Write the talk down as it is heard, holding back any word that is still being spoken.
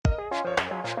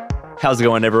How's it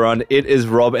going, everyone? It is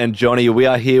Rob and Jonny. We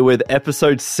are here with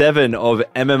episode 7 of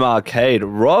MMArcade.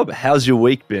 Rob, how's your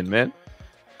week been, man?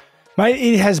 Mate,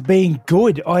 it has been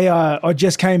good. I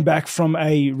just came back from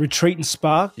a retreat and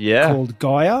spa called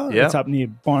Gaia. Yeah. It's up near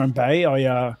Byron Bay.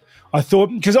 I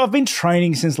thought, because I've been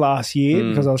training since last year,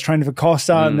 because I was training for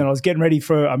Costa and then I was getting ready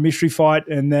for a mystery fight,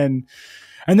 and then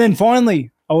finally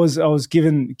I was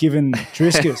given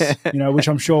Dricus, which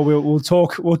I'm sure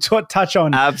we'll touch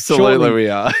on. Absolutely, shortly. we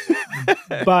are.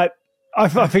 But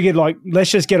I figured,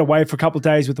 let's just get away for a couple of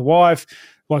days with the wife,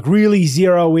 really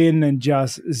zero in and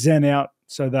just zen out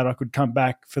so that I could come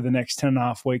back for the next 10 and a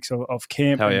half weeks of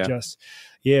camp just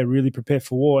really prepare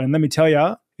for war. And let me tell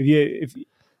you, if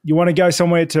you want to go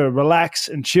somewhere to relax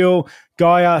and chill,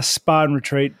 Gaia Spa and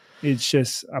Retreat, it's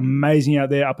just amazing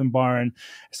out there up in Byron.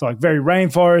 It's very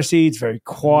rainforesty, it's very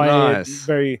quiet, nice.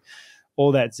 Very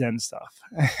all that Zen stuff.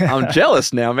 I'm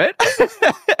jealous now, mate.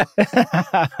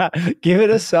 Give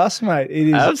it a sus, mate. It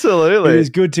is absolutely. It is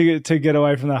good to get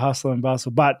away from the hustle and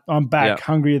bustle. But I'm back,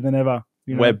 hungrier than ever.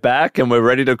 We're back and we're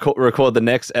ready to record the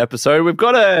next episode. We've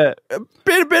got a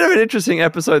bit of an interesting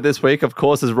episode this week. Of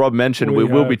course, as Rob mentioned, we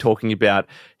will be talking about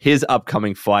his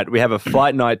upcoming fight. We have a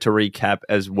fight night to recap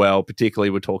as well.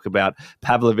 Particularly, we'll talk about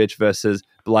Pavlovich versus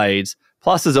Blaydes.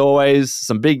 Plus, as always,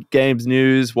 some big games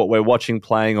news, what we're watching,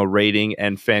 playing, or reading,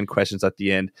 and fan questions at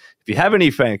the end. If you have any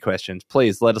fan questions,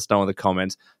 please let us know in the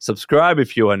comments. Subscribe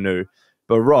if you are new.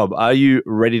 But Rob, are you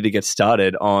ready to get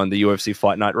started on the UFC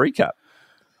Fight Night recap?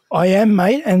 I am,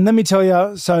 mate. And let me tell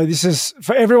you, so this is,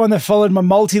 for everyone that followed my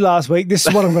multi last week, this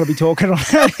is what I'm going to be talking about.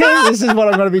 This is what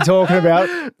I'm going to be talking about.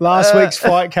 Last week's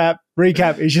fight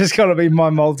recap is just going to be my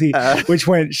multi, which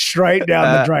went straight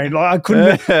down the drain. I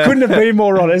couldn't have been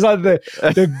more on it. It's like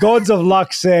the gods of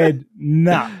luck said,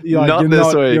 nah, you're not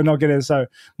getting it. So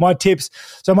my tips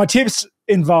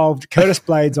involved Curtis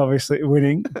Blaydes obviously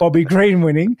winning, Bobby Green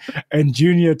winning, and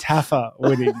Junior Taffa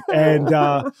winning. And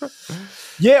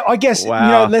I guess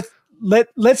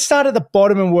let's start at the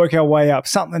bottom and work our way up.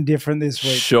 Something different this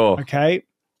week. Sure. Okay.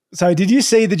 So did you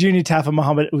see the Junior Taffa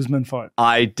Muhammad Usman fight?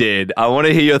 I did. I want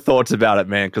to hear your thoughts about it,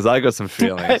 man, because I got some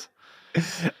feelings.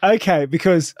 Okay,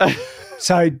 because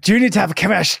so Junior Taffa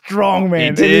came out strong,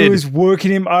 man. He did. And he was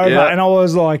working him over, and I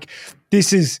was like,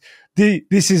 this is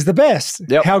the best.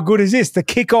 Yep. How good is this? To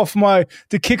kick off my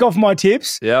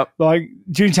tips. Yep.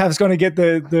 Junior Taffa's going to get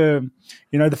the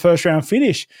first round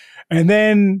finish. And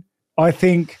then I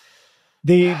think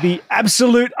the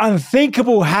absolute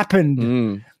unthinkable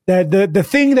happened. That the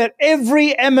thing that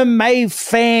every MMA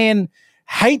fan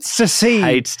hates to see.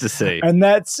 And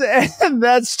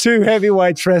that's two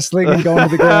heavyweights wrestling and going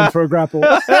to the ground for a grapple.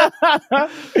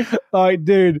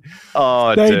 Dude.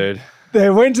 Oh, dude. They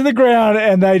went to the ground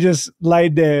and they just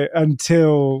laid there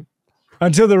until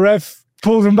the ref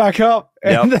pulled them back up,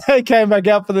 and they came back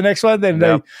out for the next one. Then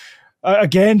they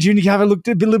again, Junior Taffa looked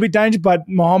a little bit dangerous, but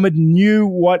Muhammad knew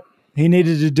what he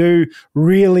needed to do.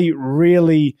 Really,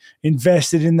 really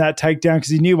invested in that takedown because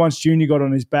he knew once Junior got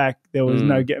on his back, there was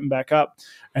no getting back up,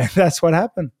 and that's what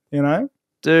happened.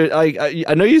 Dude,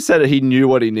 I know you said he knew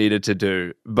what he needed to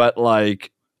do, but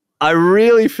I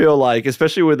really feel like,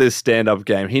 especially with his stand-up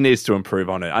game, he needs to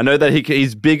improve on it. I know that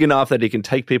he's big enough that he can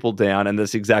take people down, and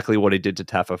that's exactly what he did to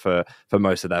Taffa for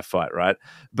most of that fight, right?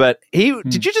 But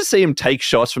did you just see him take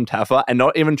shots from Taffa and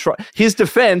not even try? His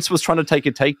defense was trying to take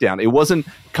a takedown. It wasn't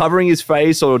covering his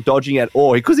face or dodging at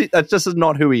all, because that just is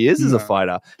not who he is as a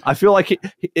fighter. I feel like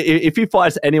if he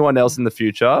fights anyone else in the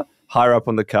future, higher up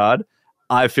on the card,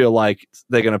 I feel like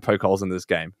they're going to poke holes in this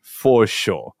game for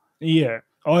sure. Yeah,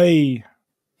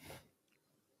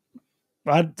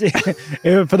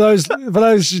 for those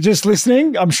just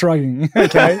listening, I'm shrugging.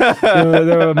 Okay,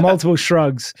 there are multiple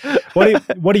shrugs.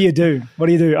 What do you do?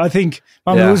 I think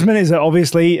Muhammad Usman is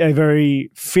obviously a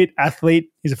very fit athlete.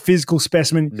 He's a physical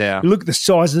specimen. Yeah. You look at the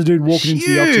size of the dude walking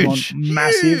into the octagon,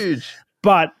 massive. Huge.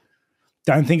 But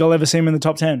don't think I'll ever see him in the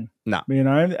top 10. No.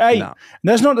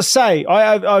 That's not to say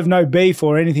I've no beef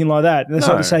or anything like that. That's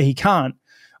not to say he can't.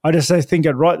 I just think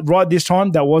that right this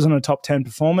time that wasn't a top 10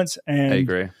 performance. And I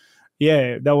agree.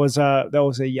 Yeah, that was a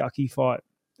yucky fight.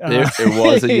 It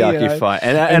was a yucky fight,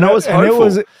 and I was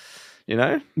hopeful.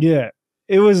 Yeah,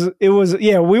 it was.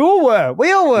 Yeah, we all were.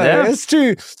 Yeah. It's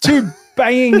two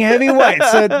banging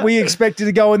heavyweights that we expected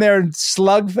to go in there and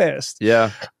slugfest. Yeah,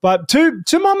 but to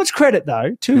Muhammad's credit,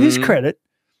 though, his credit,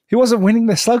 he wasn't winning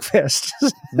the slugfest.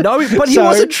 No, but he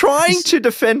wasn't trying to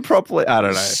defend properly. I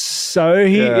don't know. So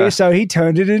he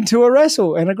turned it into a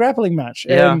wrestle and a grappling match.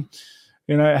 Yeah. And,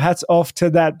 hats off to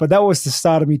that. But that was the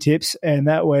start of me tips, and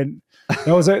that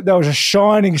was a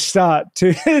shining start to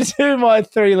my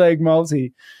 3-leg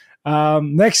multi.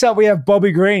 Next up, we have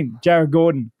Bobby Green, Jared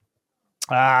Gordon.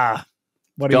 Go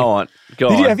on.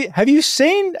 Have you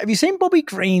seen Bobby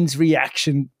Green's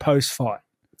reaction post fight?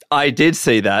 I did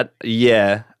see that.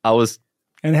 Yeah, I was,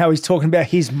 and how he's talking about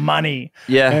his money.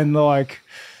 Yeah, and like,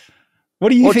 what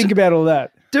do you think about all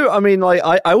that? Dude, I mean, like,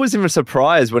 I was even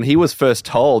surprised when he was first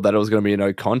told that it was going to be a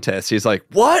no contest. He's like,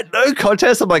 what? No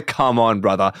contest? I'm like, come on,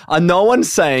 brother. I'm not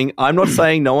saying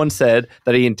no one said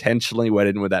that he intentionally went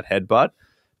in with that headbutt,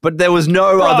 but there was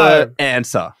no other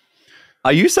answer.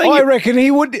 Are you saying? I reckon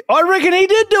he would. I reckon he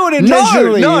did do it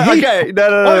intentionally.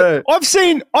 No. I've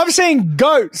seen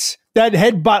goats that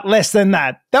headbutt less than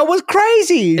that. That was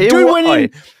crazy. Dude went in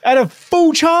at a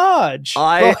full charge.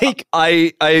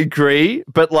 I agree,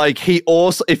 but like he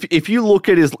also, if you look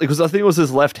at his, because I think it was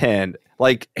his left hand,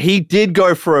 like he did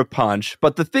go for a punch,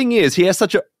 but the thing is, he has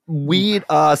such a weird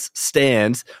ass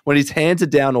stance when his hands are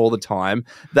down all the time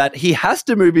that he has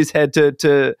to move his head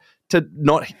to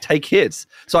not take hits.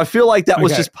 So I feel like that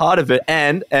was just part of it.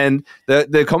 And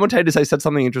the commentators, they said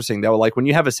something interesting. They were like, when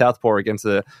you have a southpaw against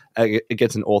an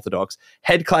orthodox,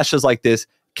 head clashes like this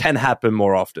can happen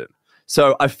more often.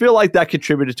 So I feel like that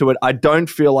contributed to it. I don't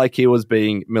feel like he was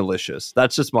being malicious.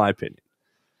 That's just my opinion.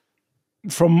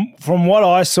 From what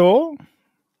I saw,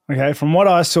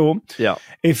 yeah.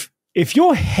 If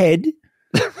your head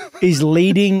is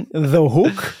leading the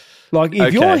hook, like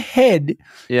if your head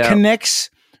connects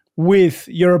with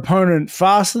your opponent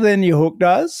faster than your hook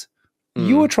does,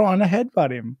 you are trying to headbutt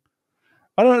him.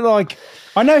 I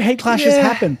know head clashes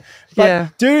happen,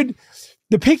 but dude,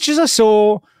 the pictures I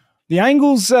saw, the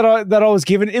angles that I was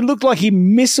given, it looked like he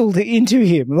missiled into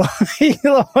him.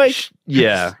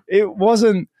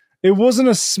 It wasn't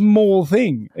a small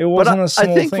thing. I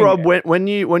think, Rob, when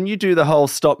you do the whole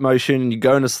stop motion and you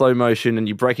go into slow motion and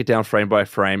you break it down frame by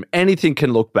frame, anything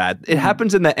can look bad. It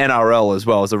happens in the NRL as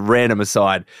well, as a random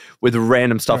aside, with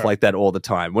random stuff like that all the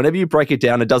time. Whenever you break it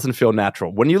down, it doesn't feel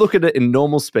natural. When you look at it in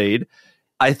normal speed,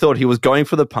 I thought he was going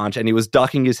for the punch and he was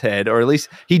ducking his head, or at least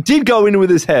he did go in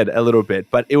with his head a little bit,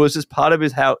 but it was just part of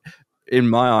in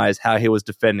my eyes, how he was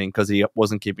defending because he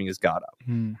wasn't keeping his guard up.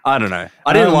 I don't know.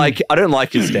 I don't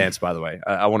like his stance, by the way.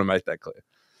 I want to make that clear.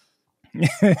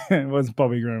 What's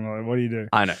Bobby Green like? What do you do?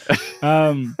 I know.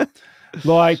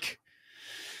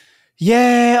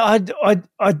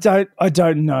 I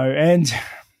don't know. And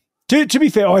to be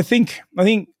fair, I think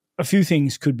a few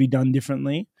things could be done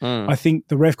differently. I think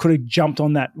the ref could have jumped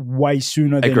on that way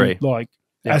sooner than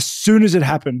as soon as it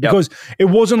happened, because it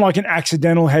wasn't like an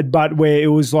accidental headbutt where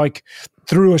it was like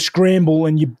through a scramble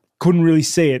and you couldn't really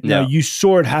see it. No, you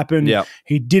saw it happen.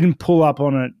 He didn't pull up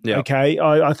on it. Okay.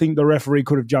 I think the referee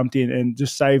could have jumped in and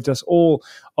just saved us all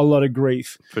a lot of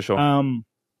grief. For sure.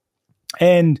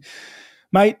 And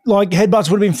mate, like headbutts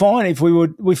would have been fine if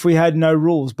we had no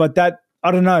rules, but that,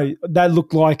 I don't know, that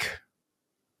looked like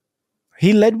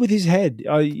he led with his head.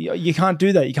 You can't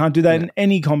do that. You can't do that in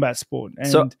any combat sport. And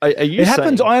so are you it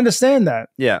happens. I understand that.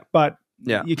 Yeah. But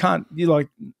you can't.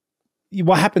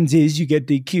 What happens is you get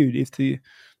DQ'd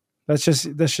that's just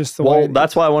the way. Well,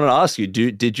 that's why I wanted to ask you.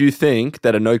 Did you think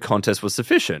that a no contest was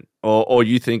sufficient, or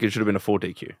you think it should have been a full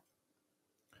DQ?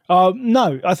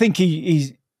 No, I think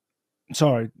he's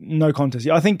sorry, no contest.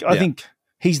 I think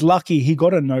he's lucky he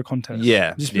got a no contest.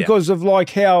 Yeah. Just because of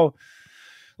how.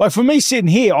 Like for me sitting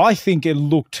here, I think it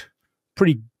looked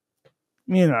pretty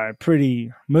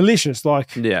malicious. Not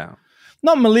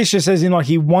malicious as in like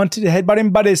he wanted to headbutt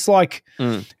him, but it's like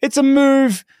it's a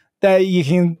move that you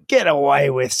can get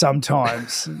away with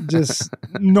sometimes, just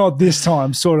not this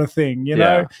time sort of thing, you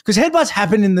know? Because headbutts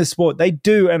happen in the sport. They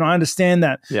do, and I understand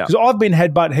that. Because I've been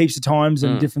headbutt heaps of times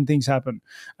and different things happen.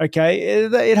 Okay?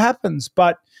 It happens,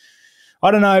 but I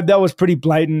don't know. That was pretty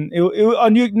blatant. I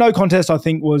knew no contest, I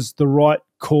think, was the right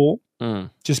call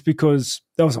just because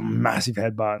that was a massive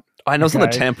headbutt. I know, it's on the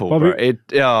temple, bro.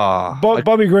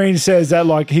 Bobby Green says that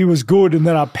like he was good and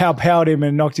then I powed him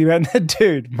and knocked him out.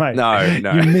 Dude, mate. No. You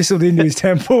missiled into his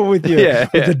temple with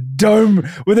the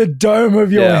dome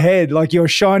of your head, like your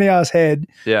shiny ass head.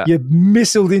 Yeah. You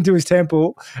missiled into his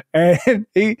temple and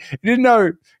he didn't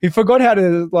know. He forgot how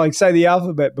to like say the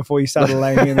alphabet before he started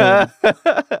laying in there.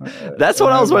 That's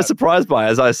what I was most surprised by,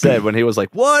 as I said, when he was like,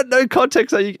 what? No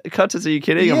contest? Are you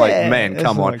kidding? Yeah, I'm like, man,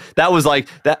 come on. That was like,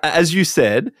 that, as you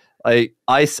said, I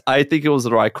think it was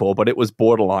the right call, but it was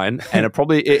borderline. And it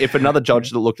probably, if another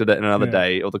judge looked at it in another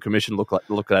day, or the commission looked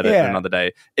at it in another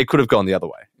day, it could have gone the other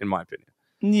way, in my opinion.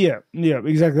 Yeah,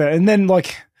 exactly. And then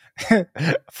like, I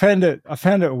found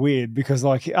it weird because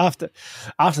like after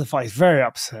the fight, he's very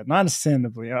upset, and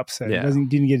understandably upset. He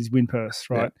didn't get his win purse,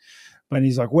 right? And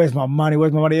he's like, where's my money?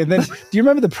 Where's my money? And then, do you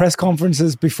remember the press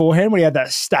conferences beforehand where he had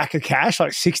that stack of cash,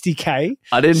 like 60K?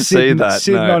 I didn't see that.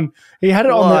 No. He had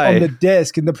it on the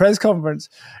desk in the press conference.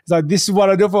 He's like, this is what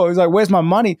I do for. He's like, where's my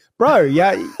money? Bro,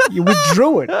 yeah, you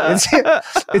withdrew it.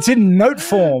 It's in note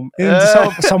form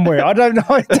somewhere. I don't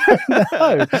know.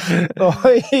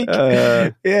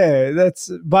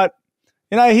 But,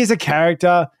 he's a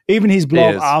character. Even his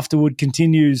blog afterward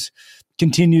continues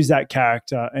that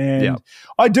character, and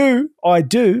I do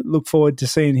look forward to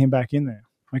seeing him back in there.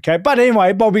 Okay, but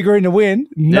anyway, Bobby Green to win,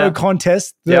 no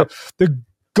contest. The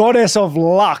goddess of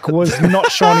luck was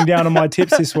not shining down on my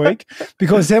tips this week,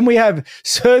 because then we have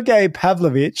Sergey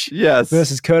Pavlovich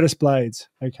versus Curtis Blaydes.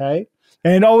 Okay,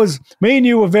 and me and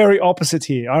you were very opposite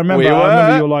here. I remember you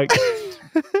were like,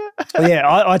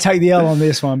 I take the L on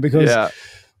this one because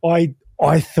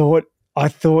I thought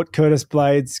Curtis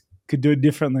Blaydes could do it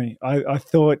differently. I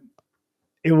thought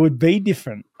it would be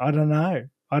different. I don't know.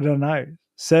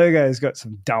 Sergey's got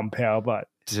some dumb power, but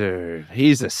dude,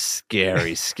 he's a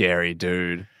scary, scary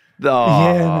dude.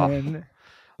 Oh. Yeah, man.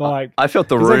 Like, I felt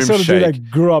the room like sort of shake. Dude that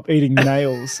grew up eating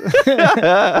nails.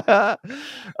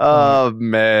 Oh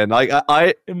man,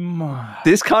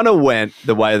 this kind of went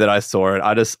the way that I saw it.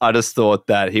 I just thought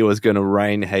that he was going to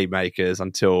rain haymakers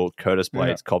until Curtis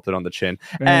Blaydes copped it on the chin,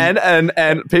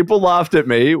 and people laughed at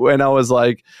me when I was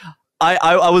like,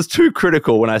 I was too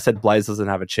critical when I said Blaydes doesn't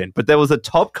have a chin, but there was a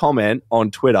top comment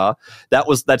on Twitter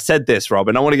that said this, Rob,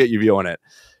 and I want to get your view on it.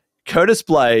 Curtis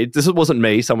Blaydes, this wasn't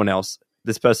me, someone else.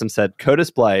 This person said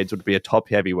Curtis Blaydes would be a top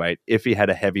heavyweight if he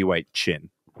had a heavyweight chin.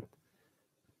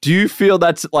 Do you feel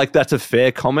that's a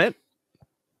fair comment?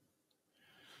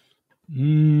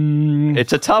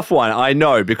 It's a tough one, I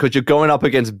know, because you're going up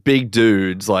against big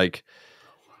dudes, like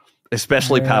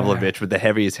especially Pavlovich with the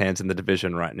heaviest hands in the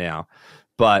division right now.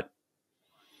 But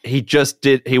he just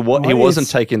did. He wasn't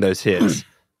taking those hits.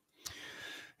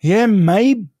 Yeah,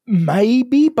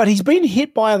 maybe, but he's been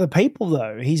hit by other people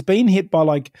though. He's been hit by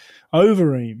like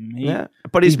Overeem.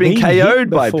 But he's been KO'd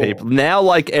by people. Now,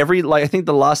 I think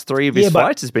the last 3 of his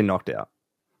fights has been knocked out.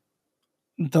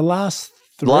 The last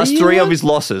three of his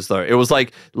losses though. It was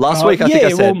like last week. I think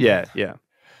I said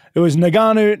It was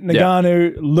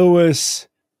Ngannou, Lewis,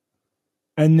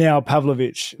 and now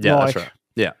Pavlovich. Yeah, that's right.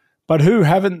 Yeah, but who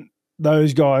haven't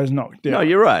those guys knocked out? No,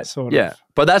 you're right. Sort of.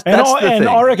 But that's the thing.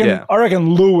 I reckon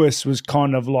Lewis was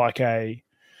kind of like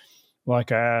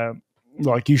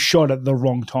you shot at the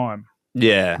wrong time.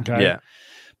 Yeah. Okay? Yeah.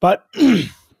 But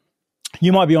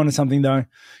you might be onto something though.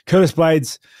 Curtis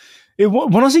Blaydes.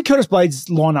 When I see Curtis Blaydes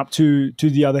line up to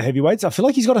the other heavyweights, I feel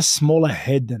like he's got a smaller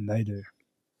head than they do.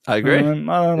 I agree. I don't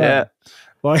know. Yeah.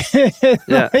 I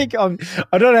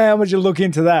don't know how much you look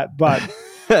into that, but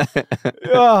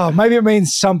maybe it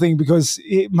means something because,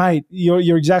 mate,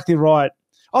 you're exactly right.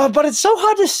 Oh, but it's so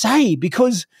hard to say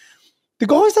because the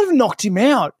guys that have knocked him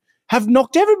out have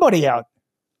knocked everybody out.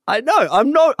 I know.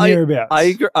 I'm not. I agree. I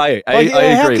agree.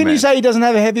 How can you say he doesn't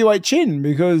have a heavyweight chin?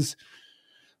 Because,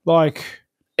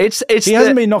 he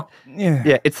hasn't been knocked.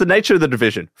 Yeah, it's the nature of the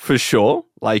division for sure.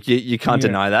 Like you can't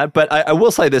deny that. But I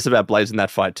will say this about Blaydes in that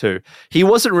fight too. He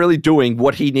wasn't really doing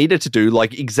what he needed to do,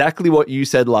 like exactly what you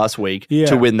said last week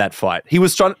to win that fight. He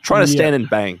was trying to stand and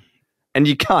bang, and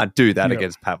you can't do that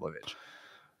against Pavlovich.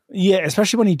 Yeah,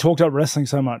 especially when he talked up wrestling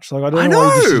so much. Like I know.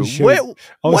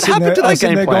 What happened to that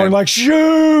game plan? Going like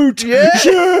shoot,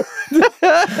 shoot.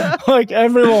 Like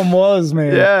everyone was,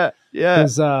 man. Yeah.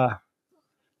 Because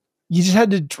you just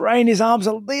had to drain his arms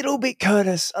a little bit,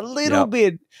 Curtis, a little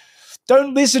bit.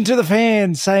 Don't listen to the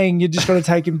fans saying you're just going to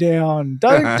take him down.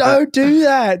 Don't do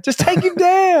that. Just take him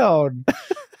down.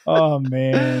 Oh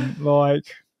man,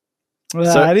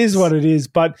 it is what it is.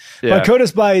 But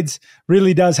Curtis Blaydes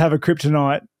really does have a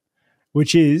kryptonite,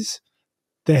 which is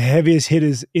the heaviest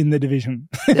hitters in the division.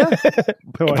 Yeah.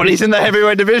 But he's in the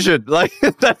heavyweight division. Like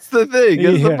that's the thing.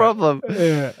 That's the problem.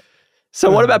 Yeah. So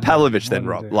what about Pavlovich then,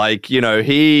 Rob?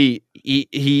 He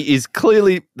is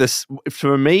clearly this.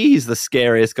 For me, he's the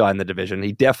scariest guy in the division.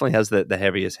 He definitely has the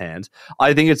heaviest hands.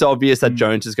 I think it's obvious that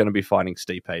Jones is going to be fighting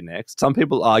Stipe next. Some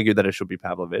people argue that it should be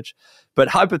Pavlovich, but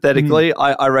hypothetically,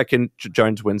 I reckon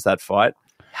Jones wins that fight.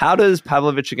 How does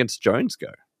Pavlovich against Jones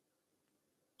go?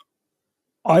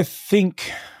 I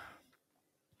think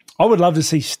I would love to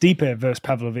see Stipe versus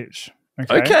Pavlovich.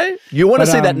 Okay. You want to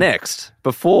see that next,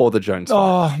 before the Jones fight?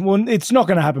 Oh, well, it's not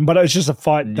going to happen, but it's just a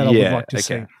fight that I would like to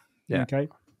see. Yeah. Okay.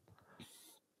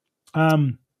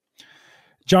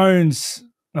 Jones,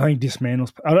 I think,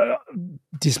 dismantles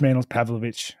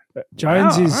Pavlovich.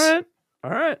 Jones is... All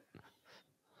right.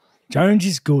 Jones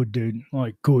is good, dude.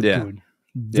 Good.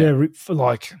 Very,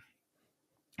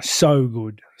 So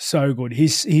good.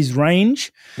 His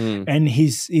range and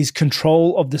his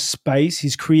control of the space,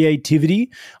 his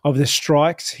creativity of the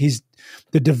strikes,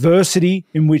 the diversity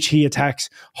in which he attacks,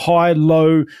 high,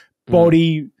 low,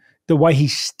 body, the way he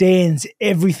stands,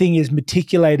 everything is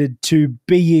meticulated to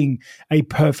being a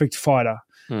perfect fighter.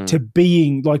 To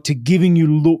being to giving you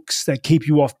looks that keep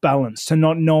you off balance, to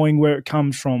not knowing where it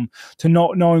comes from, to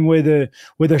not knowing where the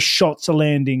shots are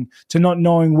landing, to not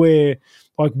knowing where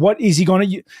what is he going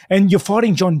to, and you're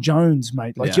fighting John Jones,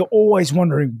 mate. You're always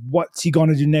wondering what's he going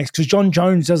to do next, because John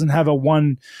Jones doesn't have a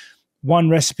one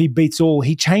recipe beats all.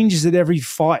 He changes it every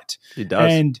fight. He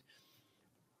does. And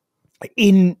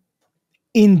in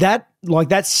that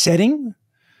that setting,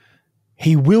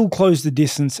 he will close the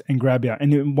distance and grab you.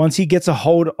 And once he gets a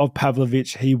hold of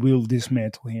Pavlovich, he will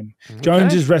dismantle him. Okay.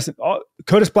 Jones is wrestling.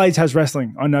 Curtis Blaydes has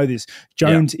wrestling. I know this.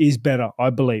 Jones is better, I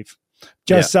believe.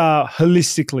 Just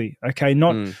holistically, okay?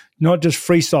 Not just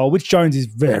freestyle, which Jones is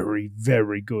very,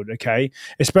 very good, okay?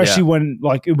 Especially when,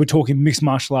 we're talking mixed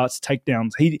martial arts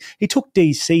takedowns. He took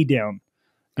DC down.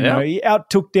 You know, he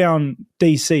out-took down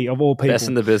DC, of all people. Best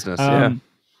in the business,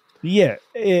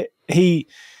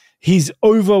 His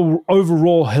overall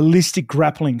holistic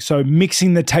grappling, so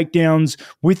mixing the takedowns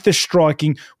with the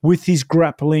striking, with his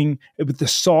grappling, with the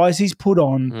size he's put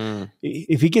on.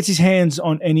 If he gets his hands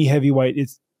on any heavyweight,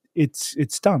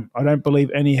 it's done. I don't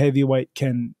believe any heavyweight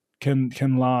can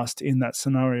last in that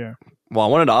scenario. Well, I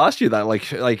wanted to ask you that,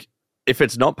 if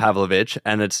it's not Pavlovich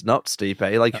and it's not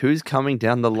Stipe, who's coming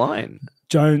down the line?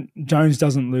 Jones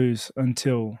doesn't lose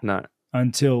until he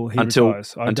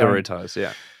retires. Until he retires,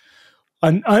 yeah.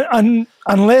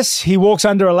 Unless he walks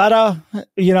under a ladder,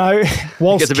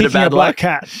 whilst gets a bit kicking of bad a black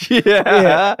luck. cat.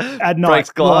 At night.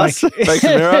 Breaks glass, breaks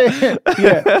a mirror.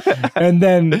 And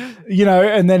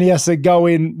then he has to go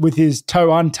in with his toe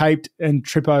untaped and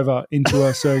trip over into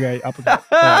a Sergey uppercut.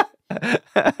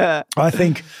 I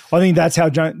think that's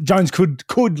how Jones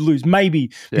could lose,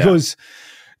 maybe, because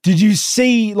did you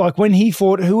see when he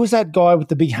fought, who was that guy with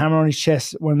the big hammer on his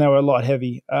chest when they were light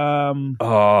heavy?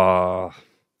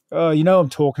 Oh, you know what I'm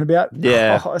talking about?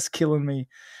 Yeah. Oh, it's killing me.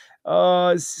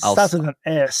 It starts with an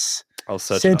S. I'll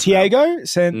search Santiago?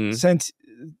 Santos.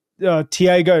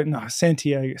 Tiago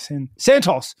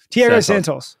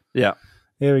Santos. Yeah.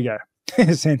 There we go.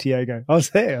 Santiago. I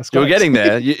was there. You were getting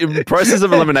there. Process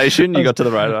of elimination, you got to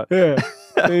the right. Yeah.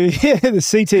 The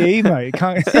CTE, mate.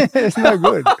 It's no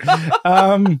good.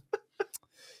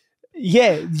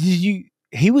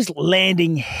 He was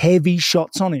landing heavy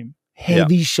shots on him.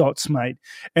 Heavy shots, mate.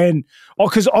 And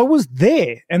because I was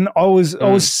there and I was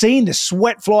seeing the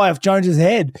sweat fly off Jones's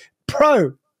head.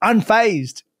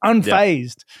 Unfazed.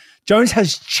 Jones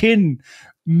has chin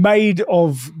made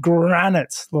of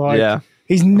granite.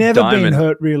 He's never been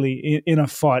hurt really in a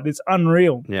fight. It's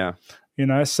unreal. Yeah.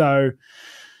 So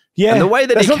yeah. And the way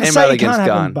that he came out against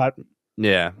Gunn.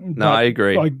 I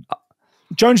agree.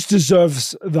 Jones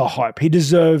deserves the hype. He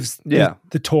deserves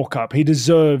the talk up. He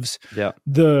deserves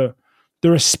the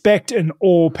respect and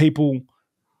awe people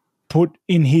put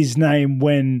in his name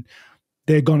when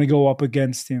they're going to go up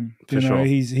against him. Sure.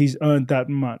 He's earned that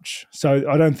much. So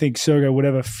I don't think Sergey would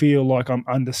ever feel like I'm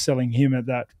underselling him at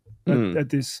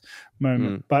this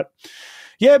moment. But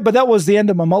that was the end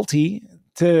of my multi.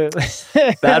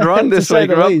 Bad run this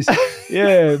week, Rob.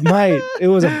 Yeah, mate, it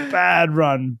was a bad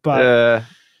run, but.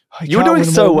 You were doing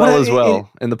so well as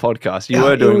well in the podcast. You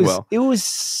were doing well. It's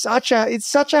such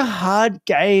a hard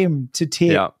game to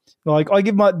tip. Yeah. I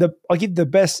give the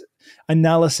best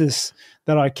analysis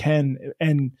that I can,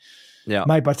 and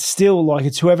mate, but still,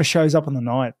 it's whoever shows up on the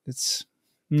night. It's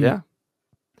I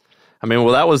mean,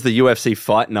 that was the UFC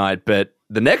Fight Night, but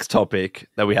the next topic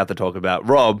that we have to talk about,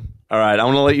 Rob. All right, I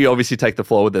want to let you obviously take the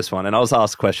floor with this one, and I'll just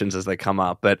ask questions as they come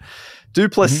up. But Du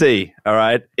Plessis, all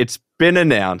right, it's been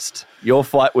announced, your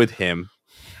fight with him.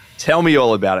 Tell me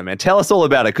all about it, man. Tell us all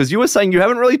about it, because you were saying you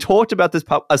haven't really talked about this,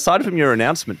 aside from your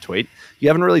announcement tweet, you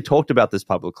haven't really talked about this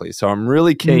publicly. So I'm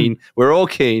really keen, we're all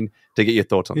keen to get your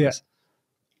thoughts on this.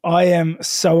 I am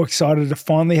so excited to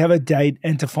finally have a date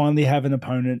and to finally have an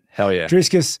opponent. Hell yeah.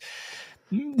 Dricus,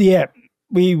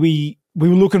 we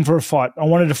were looking for a fight. I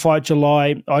wanted to fight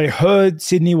July. I heard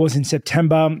Sydney was in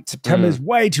September. September is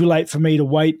way too late for me to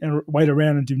wait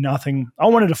around and do nothing. I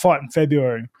wanted to fight in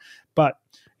February, but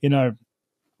the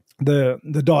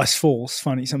dice falls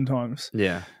funny sometimes.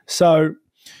 Yeah. So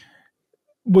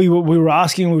we were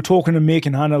asking, we were talking to Mick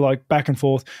and Hunter back and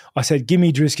forth. I said, "Give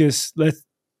me Dricus.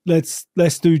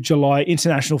 Let's do July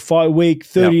International Fight Week,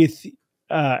 30th."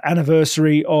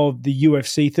 Anniversary of the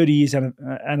UFC, 30 years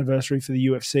anniversary for the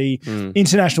UFC.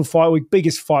 International Fight Week,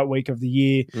 biggest fight week of the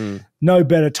year. No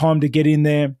better time to get in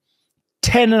there.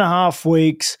 10 and a half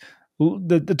weeks.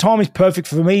 The time is perfect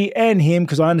for me and him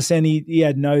because I understand he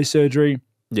had nose surgery.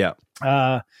 Yeah.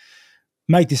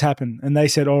 Make this happen. And they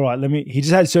said, all right, he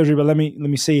just had surgery, but let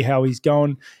me see how he's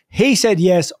going. He said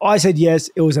yes. I said yes.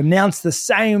 It was announced the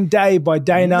same day by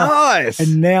Dana. Nice.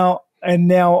 And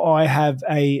now I have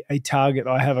a target.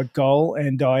 I have a goal,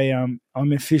 and I'm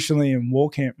officially in war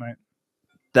camp, mate.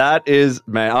 That is,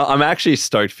 man, I'm actually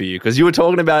stoked for you because you were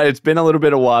talking about it's been a little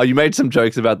bit a while. You made some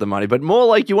jokes about the money, but more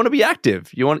like you want to be active.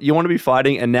 You want to be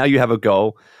fighting, and now you have a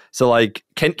goal. So, like,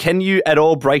 can you at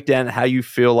all break down how you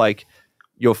feel like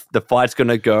the fight's going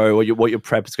to go, or what your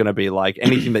prep is going to be like?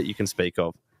 Anything that you can speak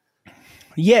of?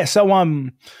 Yeah, so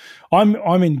I'm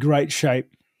in great shape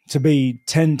to be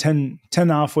 10 and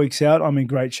a half weeks out. I'm in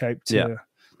great shape to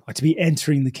be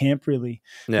entering the camp, really,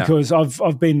 because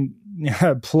I've been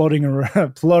plodding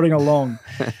along,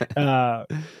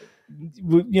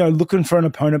 looking for an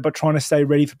opponent, but trying to stay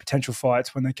ready for potential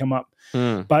fights when they come up.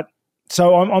 But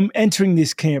so I'm entering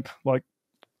this camp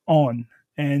on,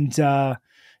 and I'm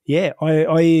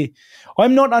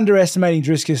not underestimating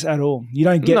Dricus at all. You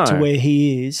don't get to where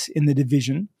he is in the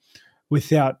division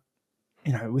without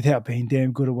being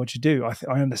damn good at what you do.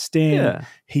 I understand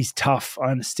he's tough.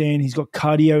 I understand he's got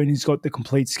cardio and he's got the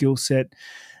complete skill set.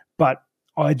 But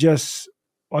I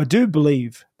do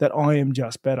believe that I am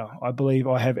just better. I believe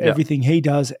I have everything he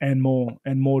does and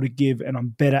more to give, and I'm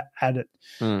better at it.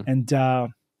 And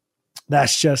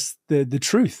that's just the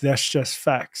truth. That's just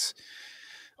facts.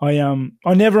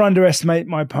 I never underestimate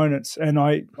my opponents, and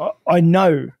I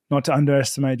know not to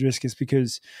underestimate Dricus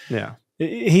because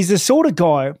he's the sort of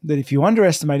guy that if you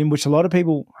underestimate him, which a lot of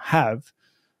people have,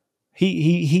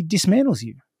 he dismantles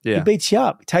you. Yeah. He beats you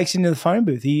up. He takes you into the phone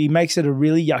booth. He makes it a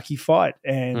really yucky fight,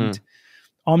 and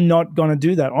I'm not going to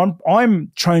do that.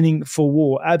 I'm training for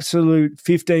war, absolute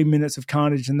 15 minutes of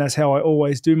carnage, and that's how I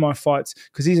always do my fights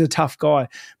because he's a tough guy.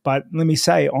 But let me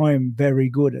say, I am very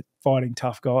good at fighting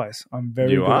tough guys. I'm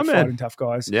very good at fighting tough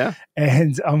guys. Yeah.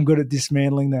 And I'm good at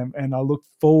dismantling them, and I look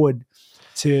forward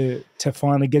to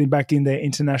finally getting back in there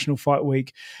international fight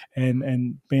week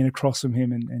and being across from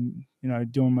him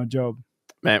and doing my job.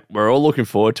 Man, we're all looking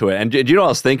forward to it. And do you know what I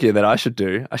was thinking that I should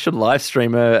do? I should live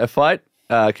stream a fight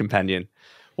companion.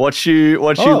 Watch you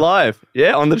live.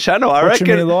 Yeah, on the channel. I reckon.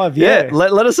 Me live, yeah.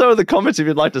 Let us know in the comments if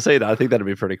you'd like to see that. I think that'd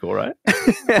be pretty cool, right?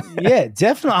 Yeah,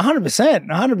 definitely. 100%.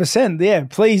 100%. Yeah,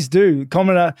 please do.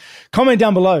 Comment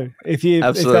down below if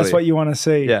that's what you want to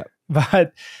see. Yeah.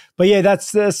 But yeah,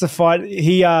 that's the fight.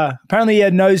 He apparently he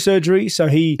had nose surgery, so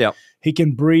he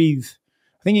can breathe.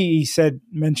 I think he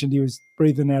mentioned he was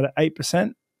breathing out at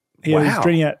 8%. He was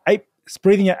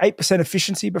breathing at 8%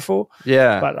 efficiency before.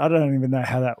 Yeah. But I don't even know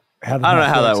how that I don't know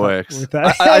how that works.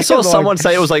 I saw someone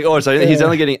say it was like, he's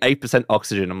only getting 8%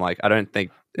 oxygen. I'm like, I don't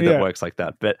think that works like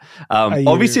that. But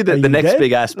obviously the next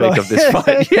big aspect of this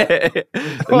fight,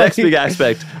 the next big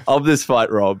aspect of this fight,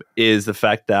 Rob, is the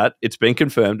fact that it's been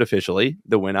confirmed officially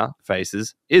the winner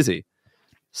faces Izzy.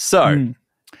 So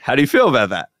how do you feel about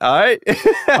that? All right.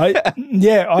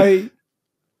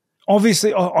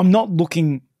 I'm not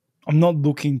looking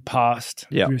past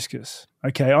Dricus.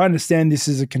 Okay, I understand this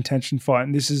is a contention fight,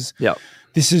 and this is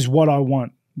what I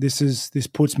want. This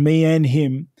puts me and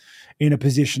him in a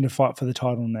position to fight for the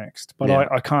title next. But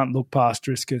I can't look past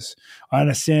Dricus. I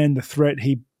understand the threat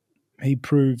he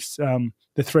proves,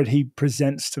 the threat he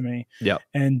presents to me,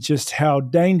 and just how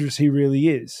dangerous he really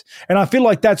is. And I feel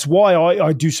like that's why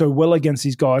I do so well against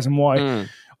these guys, and why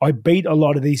I beat a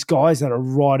lot of these guys that are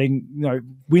riding,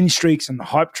 win streaks and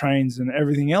hype trains and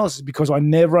everything else, because I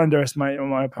never underestimate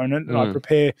my opponent, and I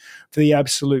prepare for the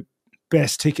absolute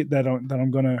best ticket that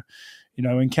I'm going to,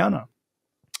 encounter.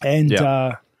 And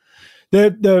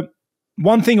the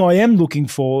one thing I am looking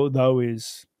for though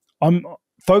is I'm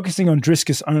focusing on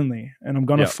Dricus only, and I'm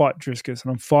going to fight Dricus,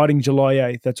 and I'm fighting July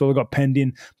 8th. That's all I got penned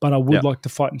in, but I would like to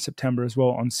fight in September as well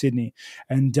on Sydney,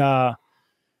 and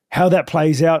how that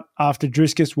plays out after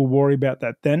Dricus, we'll worry about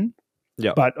that then.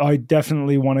 Yeah. But I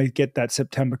definitely want to get that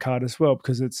September card as well,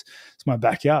 because it's my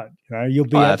backyard. You'll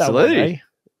be at that one day.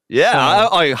 Yeah,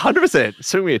 so, I 100%.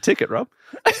 Swing me a ticket, Rob.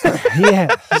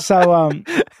 Yeah. So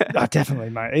definitely,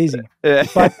 mate. Easy. Yeah.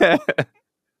 But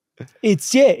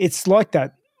it's like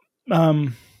that. I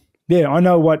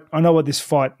know what this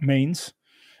fight means,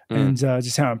 and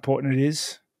just how important it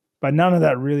is. But none of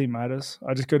that really matters.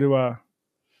 I just got to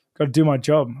do my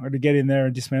job. I got to get in there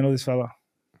and dismantle this fella.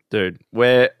 Dude,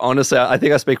 honestly, I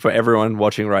think I speak for everyone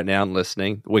watching right now and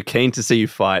listening. We're keen to see you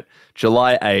fight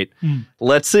July 8.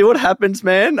 Let's see what happens,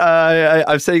 man.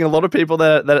 I'm seeing a lot of people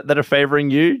that are favoring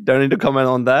you. Don't need to comment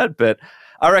on that, but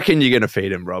I reckon you're going to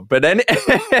feed him, Rob. But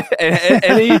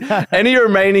any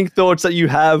remaining thoughts that you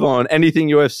have on anything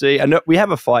UFC? I know we have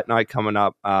a fight night coming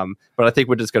up, but I think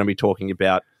we're just going to be talking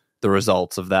about the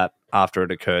results of that after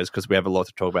it occurs because we have a lot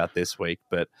to talk about this week.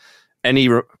 But any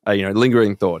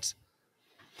lingering thoughts?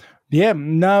 Yeah,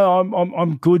 no,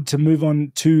 I'm good to move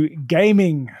on to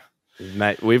gaming.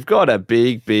 Mate, we've got a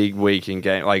big week in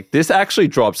game. Like this actually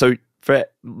dropped. So for a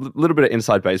little bit of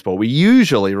inside baseball, we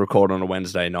usually record on a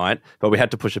Wednesday night, but we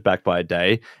had to push it back by a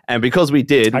day. And because we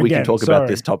did, we can talk about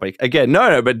this topic again.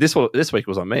 No, but this week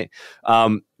was on me.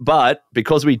 But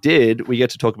because we did, we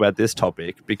get to talk about this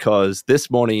topic because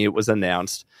this morning it was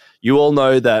announced. You all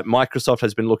know that Microsoft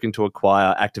has been looking to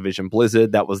acquire Activision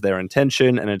Blizzard. That was their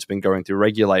intention, and it's been going through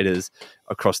regulators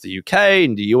across the UK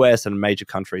and the US and major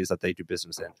countries that they do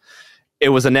business in. It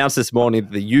was announced this morning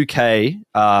that the UK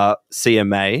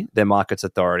CMA, their markets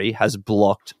authority, has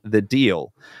blocked the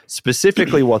deal.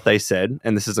 Specifically what they said,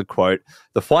 and this is a quote,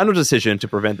 the final decision to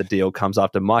prevent the deal comes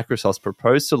after Microsoft's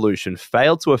proposed solution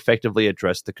failed to effectively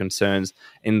address the concerns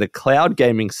in the cloud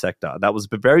gaming sector. That was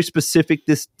very specific.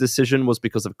 This decision was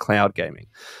because of cloud gaming.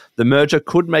 The merger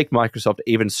could make Microsoft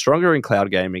even stronger in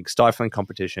cloud gaming, stifling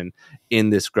competition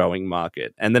in this growing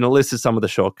market. And then it listed some of the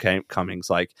shortcomings,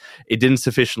 like it didn't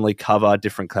sufficiently cover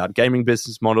different cloud gaming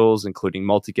business models, including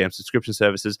multi-game subscription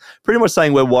services, pretty much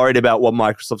saying we're worried about what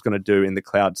Microsoft's going to do in the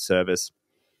cloud service,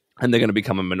 and they're going to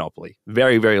become a monopoly.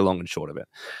 Very, very long and short of it.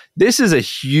 This is a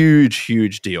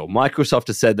huge deal. Microsoft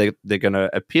has said they're going to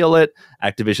appeal it.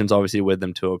 Activision's obviously with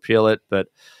them to appeal it. But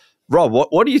Rob,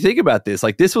 what do you think about this?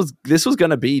 Like this was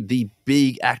going to be the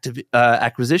big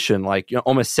acquisition, like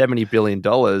almost $70 billion,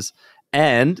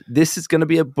 and this is going to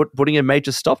be putting a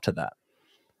major stop to that.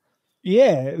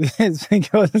 Yeah, it's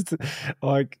because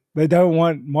like they don't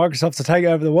want Microsoft to take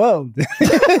over the world.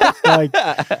 Like,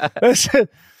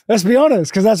 let's be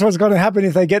honest, because that's what's going to happen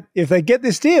if they get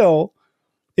this deal.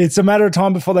 It's a matter of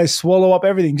time before they swallow up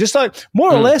everything. Just like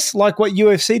more or less like what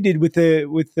UFC did with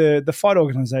the fight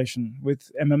organization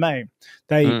with MMA.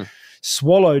 They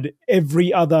swallowed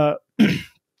every other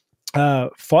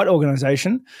fight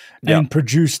organization and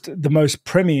produced the most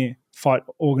premier fight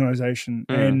organization,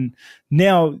 and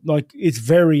now like it's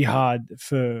very hard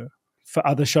for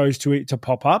other shows to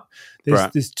pop up.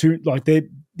 There's two, like they're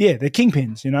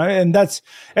kingpins, and that's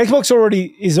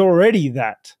Xbox is already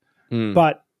that,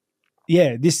 but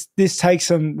yeah, this takes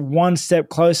them one step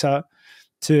closer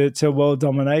to world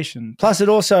domination. Plus, it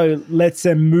also lets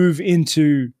them move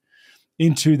into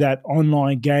that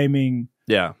online gaming,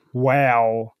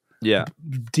 WoW,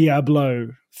 Diablo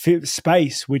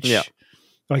space, which.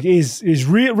 Like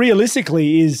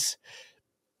realistically is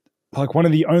like one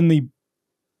of the only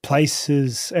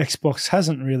places Xbox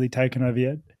hasn't really taken over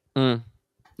yet.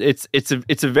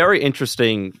 It's a very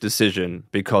interesting decision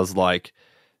because like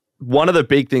one of the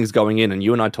big things going in, and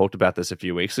you and I talked about this a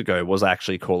few weeks ago, was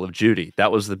actually Call of Duty.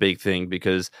 That was the big thing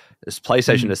because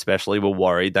PlayStation especially were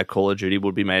worried that Call of Duty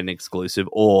would be made an exclusive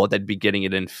or they'd be getting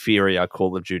an inferior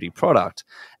Call of Duty product.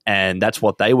 And that's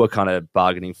what they were kind of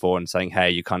bargaining for and saying,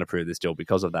 hey, you can't approve this deal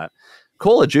because of that.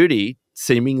 Call of Duty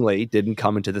seemingly didn't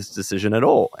come into this decision at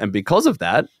all. And because of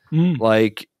that,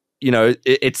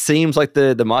 it seems like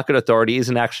the market authority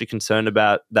isn't actually concerned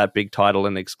about that big title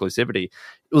and exclusivity.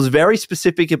 It was very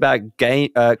specific about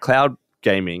cloud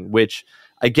gaming, which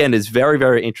again is very,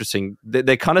 very interesting.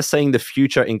 They're kind of saying the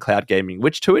future in cloud gaming,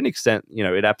 which to an extent,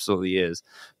 it absolutely is.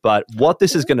 But what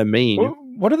this is going to mean...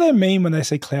 What do they mean when they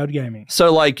say cloud gaming?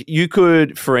 So like you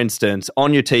could, for instance,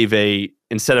 on your TV,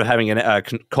 instead of having a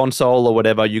console or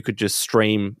whatever, you could just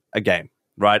stream a game,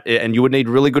 right? And you would need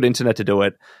really good internet to do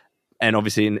it. And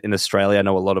obviously in Australia, I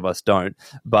know a lot of us don't,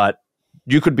 but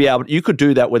you could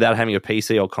do that without having a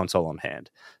PC or console on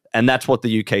hand. And that's what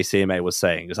the UK CMA was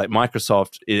saying. It's like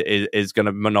Microsoft is going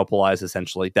to monopolize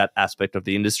essentially that aspect of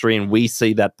the industry. And we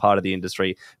see that part of the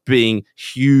industry being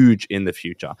huge in the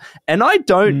future. And I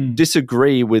don't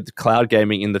disagree with cloud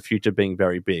gaming in the future being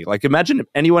very big. Like imagine if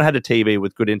anyone had a TV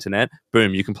with good internet,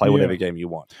 boom, you can play whatever game you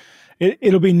want.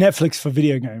 It'll be Netflix for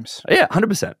video games. Yeah,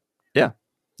 100%. Yeah.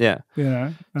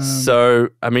 Yeah. So,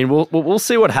 I mean, we'll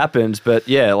see what happens, but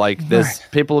yeah, like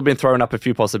people have been throwing up a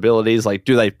few possibilities. Like,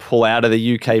 do they pull out of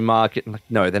the UK market? Like,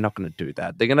 no, they're not going to do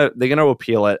that. They're going to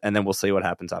appeal it, and then we'll see what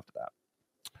happens after that.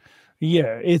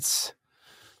 Yeah,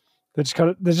 they're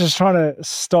just trying to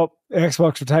stop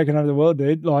Xbox from taking over the world,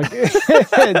 dude. Like,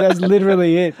 that's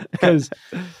literally it. Because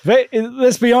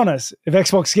let's be honest, if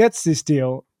Xbox gets this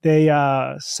deal, they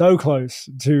are so close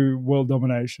to world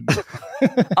domination.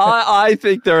 I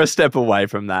think they're a step away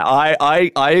from that.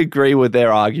 I agree with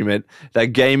their argument that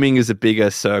gaming is a bigger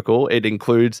circle. It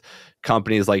includes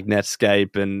companies like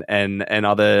Netscape and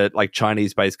other like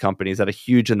Chinese-based companies that are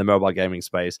huge in the mobile gaming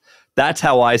space. That's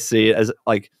how I see it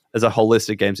as a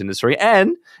holistic games industry.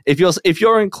 And if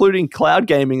you're including cloud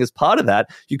gaming as part of that,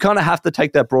 you kind of have to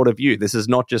take that broader view. This is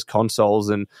not just consoles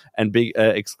and big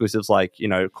exclusives like,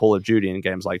 Call of Duty and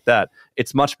games like that.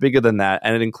 It's much bigger than that,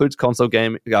 and it includes console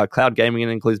game, cloud gaming, and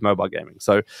it includes mobile gaming.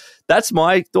 So that's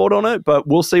my thought on it, but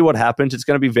we'll see what happens. It's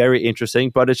going to be very interesting,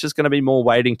 but it's just going to be more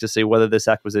waiting to see whether this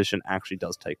acquisition actually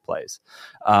does take place.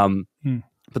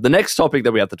 But the next topic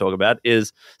that we have to talk about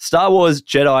is Star Wars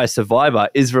Jedi Survivor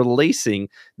is releasing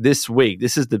this week.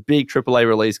 This is the big AAA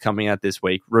release coming out this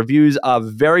week. Reviews are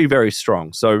very, very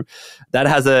strong. So that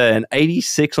has an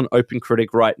 86 on OpenCritic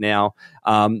right now.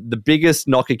 The biggest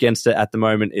knock against it at the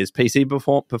moment is PC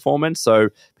performance. So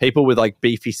people with like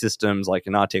beefy systems like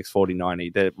an RTX 4090,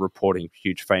 they're reporting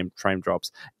huge frame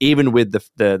drops, even with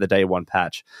the day one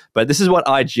patch. But this is what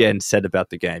IGN said about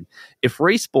the game. If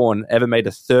Respawn ever made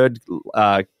a third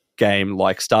game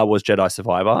like Star Wars Jedi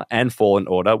Survivor and Fallen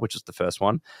Order, which is the first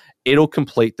one, it'll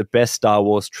complete the best Star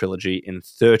Wars trilogy in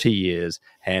 30 years,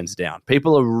 hands down.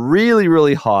 People are really,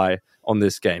 really high on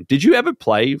this game. Did you ever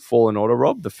play Fallen Order,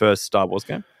 Rob, the first Star Wars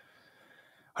game?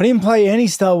 I didn't play any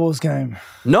Star Wars game.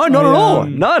 No, not at all.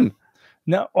 None.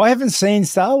 No, I haven't seen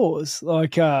Star Wars.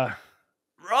 Like, Rob!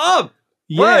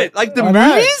 Yeah. Right, like the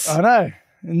movies? I know.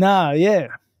 No, yeah.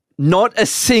 Not a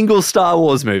single Star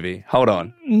Wars movie. Hold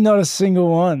on. Not a single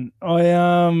one.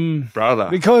 Brother.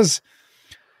 Because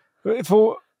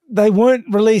they weren't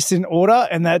released in order,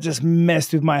 and that just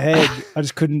messed with my head. I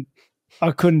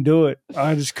couldn't do it.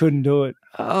 I just couldn't do it.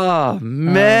 Oh,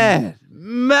 man.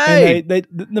 Mate.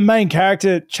 The main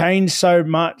character changed so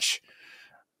much.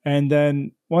 And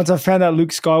then once I found out Luke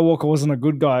Skywalker wasn't a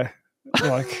good guy,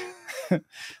 like,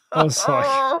 I was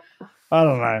like, I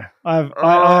don't know. I have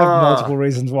multiple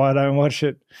reasons why I don't watch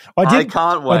it. I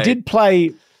can't wait. I did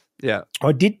play. Yeah.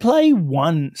 I did play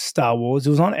one Star Wars. It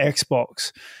was on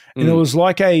Xbox, and it was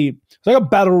like a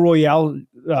battle royale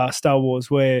Star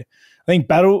Wars where I think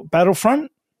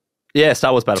Battlefront. Yeah,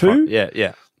 Star Wars Battlefront. 2?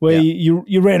 Yeah. Where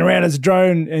you ran around as a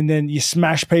drone and then you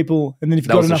smash people, and then if you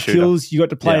got enough kills, you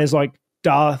got to play as like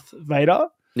Darth Vader.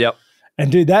 Yep.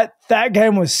 And dude, that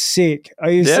game was sick.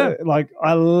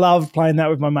 I loved playing that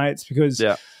with my mates because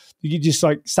you could just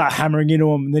like start hammering into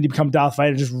them, and then you become Darth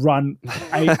Vader, just run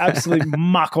absolute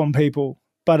muck on people.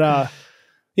 But I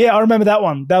remember that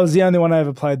one. That was the only one I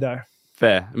ever played though.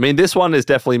 Fair. I mean, this one is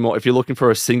definitely more if you're looking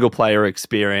for a single player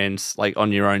experience, like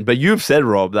on your own. But you've said,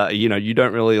 Rob, that you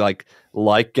don't really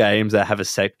like games that have a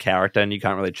set character, and you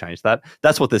can't really change that.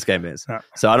 That's what this game is.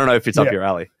 So I don't know if it's up your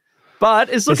alley. But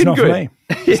it's looking good.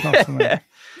 It's not for me.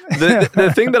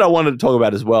 The thing that I wanted to talk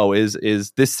about as well is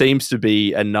this seems to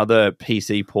be another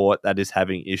PC port that is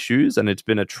having issues, and it's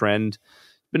been a trend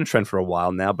for a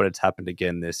while now, but it's happened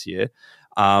again this year.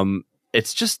 I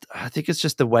think it's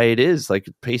just the way it is. Like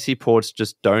PC ports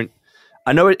just don't.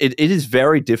 I know it is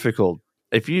very difficult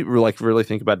if you really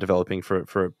think about developing for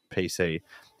a PC.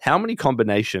 How many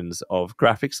combinations of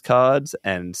graphics cards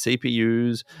and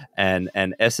CPUs and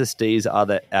SSDs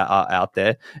are out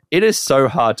there? It is so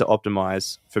hard to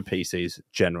optimize for PCs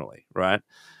generally, right?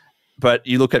 But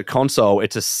you look at console,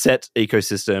 it's a set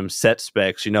ecosystem, set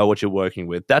specs, you know what you're working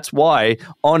with. That's why,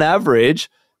 on average,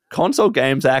 console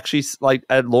games actually, like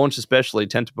at launch especially,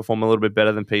 tend to perform a little bit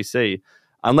better than PC,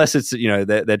 unless it's,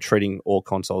 they're treating all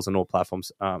consoles and all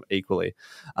platforms equally.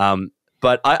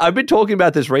 But I've been talking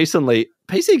about this recently.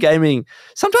 PC gaming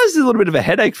sometimes is a little bit of a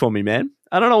headache for me, man.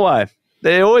 I don't know why.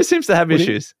 There always seems to have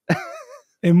issues.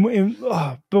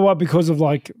 But what, because of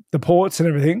like the ports and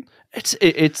everything? It's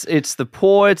the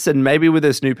ports, and maybe with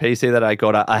this new PC that I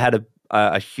got, I had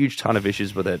a huge ton of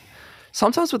issues with it.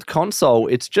 Sometimes with console,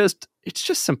 it's just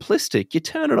simplistic. You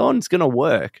turn it on, it's going to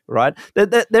work, right?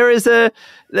 There is I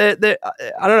don't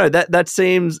know, that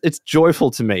seems, it's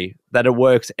joyful to me that it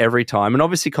works every time. And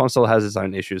obviously console has its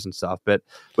own issues and stuff, but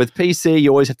with PC,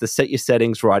 you always have to set your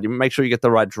settings right. You make sure you get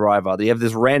the right driver. You have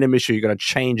this random issue. You're going to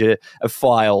change a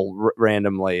file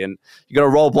randomly, and you got to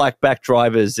roll back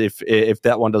drivers if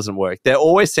that one doesn't work. There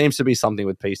always seems to be something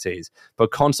with PCs,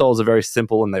 but consoles are very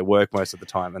simple and they work most of the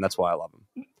time, and that's why I love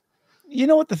them. You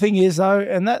know what the thing is though,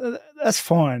 and that's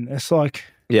fine. It's like,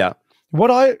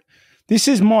 this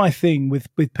is my thing with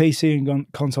PC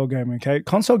and console gaming. Okay,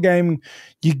 console gaming,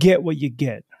 you get what you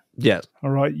get. Yes. All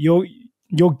right. You're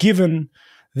given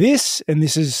this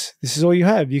is all you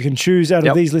have. You can choose out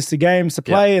of these list of games to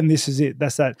play, and this is it.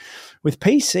 That's that. With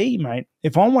PC, mate,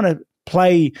 if I want to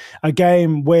play a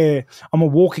game where I'm a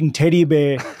walking teddy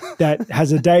bear that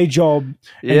has a day job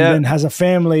and then has a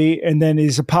family and then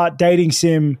is a part dating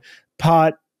sim,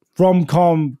 part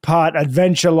rom-com, part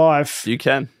adventure life. You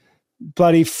can.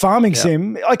 Bloody farming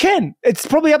sim. I can. It's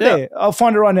probably up there. I'll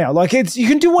find it right now. Like you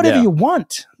can do whatever you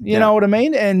want. You know what I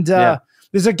mean? And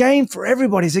there's a game for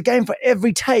everybody. There's a game for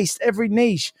every taste, every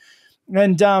niche.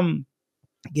 And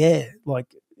like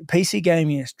PC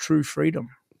gaming is true freedom.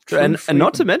 And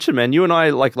not to mention, man, you and I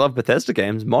like love Bethesda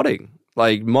games, modding.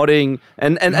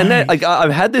 And then, like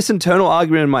I've had this internal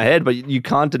argument in my head, but you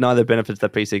can't deny the benefits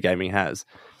that PC gaming has.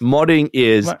 Modding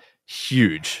is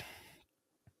huge.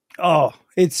 Oh,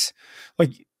 it's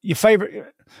like your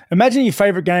favorite. Imagine your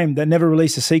favorite game that never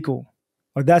released a sequel.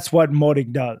 Like that's what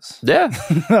modding does. Yeah,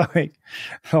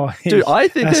 dude, I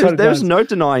think there's no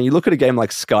denying. You look at a game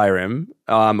like Skyrim,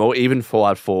 or even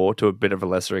Fallout 4 to a bit of a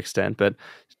lesser extent, but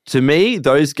to me,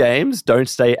 those games don't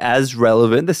stay as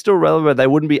relevant. They're still relevant. They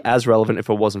wouldn't be as relevant if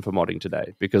it wasn't for modding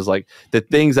today, because like the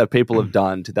things that people have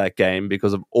done to that game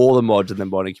because of all the mods in the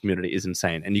modding community is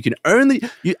insane. And you can only,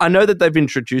 I know that they've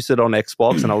introduced it on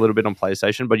Xbox and a little bit on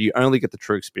PlayStation, but you only get the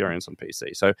true experience on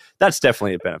PC. So that's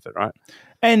definitely a benefit, right?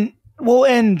 And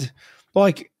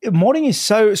like modding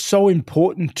is so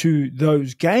important to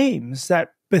those games that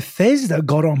Bethesda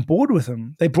got on board with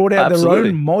them. They brought out their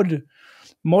own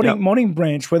modding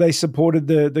branch where they supported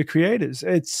the creators.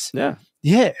 It's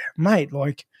mate,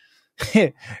 like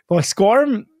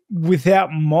Skyrim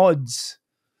without mods,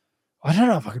 I don't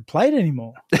know if I could play it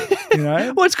anymore. You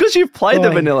know? Well, it's because you've played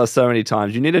the vanilla so many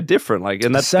times. You need a different,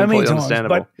 and that's so completely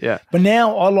understandable. But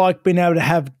now I like being able to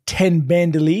have 10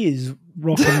 bandoliers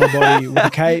rocking my body with a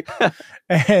cape,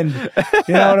 and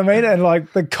you know what I mean. And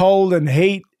like the cold and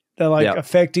heat, they're like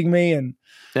affecting me, and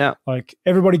like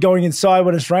everybody going inside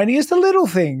when it's raining. It's the little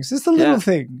things. It's the little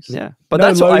things. Yeah, but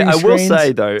that's why I will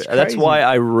say though. That's why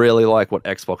I really like what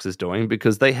Xbox is doing,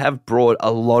 because they have brought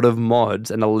a lot of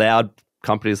mods and allowed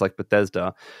companies like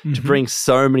Bethesda to bring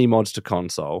so many mods to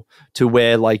console, to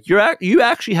where like you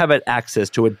actually have access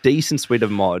to a decent suite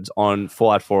of mods on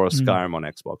Fallout 4 or Skyrim on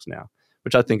Xbox now,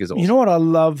 which I think is awesome. You know what I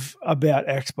love about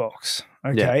Xbox,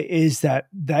 is that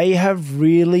they have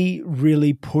really,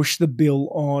 really pushed the bill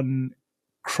on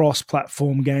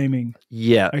cross-platform gaming.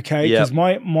 Yeah. Okay. Because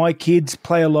my kids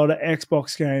play a lot of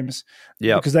Xbox games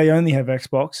because they only have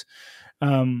Xbox.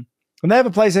 And they have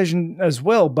a PlayStation as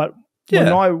well, but when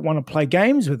I want to play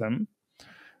games with them,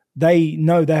 they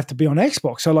know they have to be on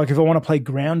Xbox. So like if I want to play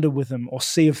Grounder with them or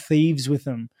Sea of Thieves with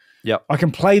them, I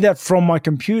can play that from my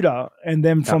computer and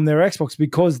then from their Xbox,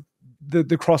 because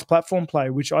the cross-platform play,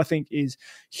 which I think is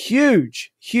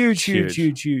huge.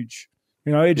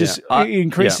 You know, it just it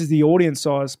increases the audience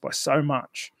size by so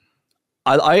much.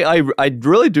 I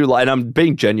really do like, and I'm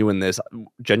being genuine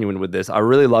with this. I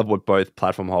really love what both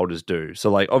platform holders do. So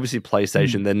like obviously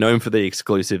PlayStation, they're known for the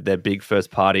exclusive, their big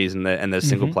first parties and their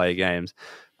single player games.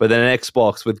 But then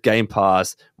Xbox with Game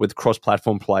Pass, with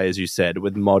cross-platform play, as you said,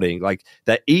 with modding, like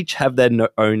they each have their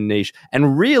own niche.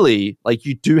 And really, like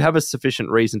you do have a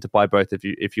sufficient reason to buy both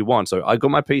if you want. So I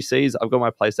got my PCs, I've got my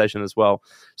PlayStation as well.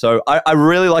 So I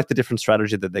really like the different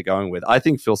strategy that they're going with. I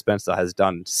think Phil Spencer has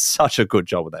done such a good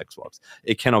job with Xbox.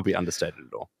 It cannot be understated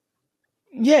at all.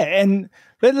 Yeah, and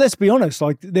let's be honest,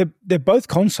 like they're both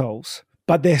consoles,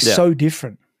 but they're so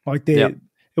different. Like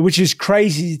which is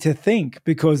crazy to think,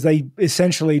 because they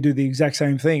essentially do the exact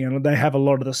same thing and they have a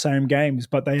lot of the same games,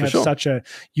 but they have such a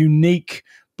unique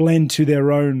blend to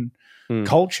their own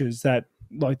cultures that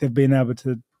like they've been able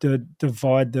to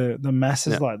divide the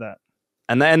masses like that.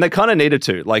 And they kind of needed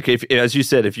to. Like if, as you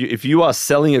said, if you are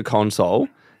selling a console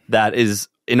that is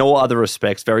in all other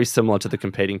respects very similar to the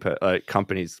competing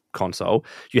company's console,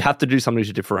 you have to do something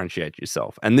to differentiate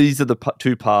yourself. And these are the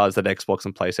two paths that Xbox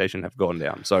and PlayStation have gone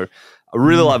down. So I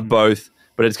really love both,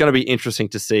 but it's going to be interesting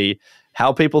to see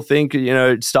how people think, you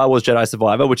know, Star Wars Jedi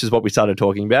Survivor, which is what we started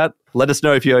talking about. Let us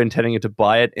know if you're intending to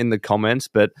buy it in the comments.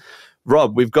 But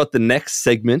Rob, we've got the next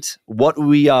segment, what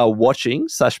we are watching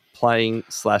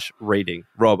 /playing/reading.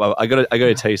 Rob, I got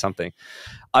to tell you something.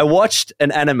 I watched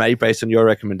an anime based on your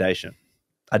recommendation.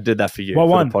 I did that for you for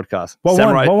the podcast.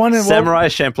 Samurai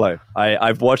Champloo.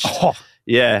 I've watched.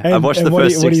 I've watched the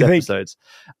first 6 episodes.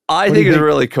 I think it's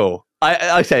really cool.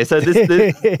 Okay, so this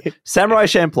Samurai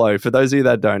Champloo, for those of you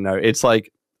that don't know, it's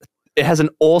like it has an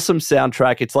awesome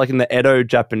soundtrack. It's like in the Edo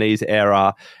Japanese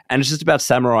era, and it's just about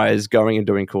samurais going and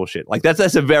doing cool shit. Like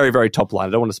that's a very, very top line.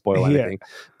 I don't want to spoil anything,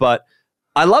 but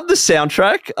I love the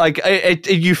soundtrack. Like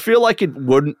you feel like it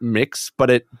wouldn't mix, but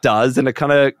it does, and it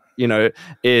kind of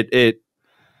it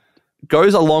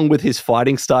goes along with his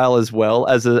fighting style as well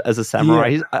as a samurai.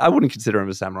 Yeah. I wouldn't consider him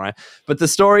a samurai, but the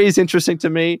story is interesting to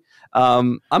me.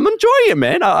 I'm enjoying it,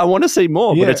 man. I want to see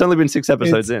more, but it's only been 6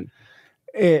 episodes in.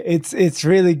 It's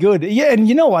really good. Yeah, and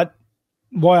you know what?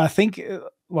 Why I think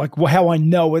how I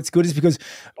know it's good is because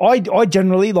I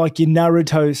generally like your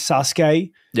Naruto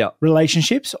Sasuke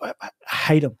relationships. I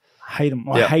hate them.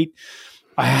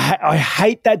 I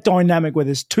hate that dynamic where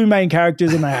there's 2 main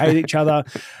characters and they hate each other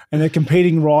and they're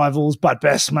competing rivals but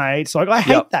best mates. Like I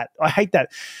hate that. I hate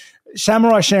that.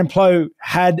 Samurai Champloo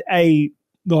had a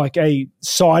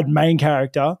side main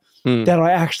character that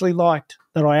I actually liked,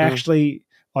 that I actually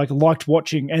liked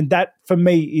watching, and that for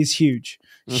me is huge.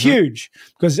 Huge,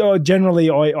 because generally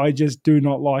I just do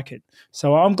not like it.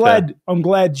 So I'm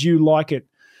glad you like it.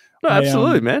 No,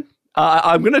 absolutely, man.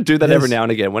 I'm going to do that every now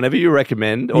and again. Whenever you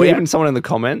recommend, or even someone in the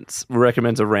comments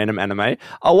recommends a random anime,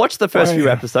 I'll watch the first few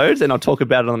episodes and I'll talk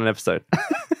about it on an episode.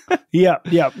 Yeah,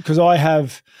 because I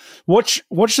have watch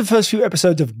the first few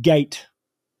episodes of Gate.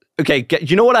 Okay,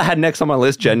 you know what I had next on my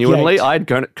list? Genuinely, I had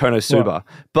Konosuba,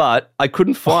 but I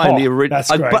couldn't find the original.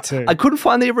 I couldn't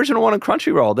find the original one on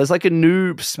Crunchyroll. There's like a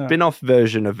new spin-off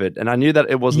version of it, and I knew that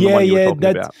it wasn't the one you were talking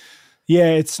about.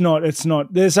 Yeah, it's not.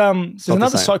 There's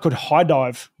another site called High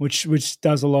Dive, which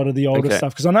does a lot of the older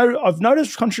stuff. Because I've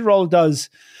noticed Crunchyroll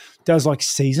does like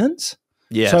seasons.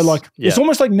 Yes. So it's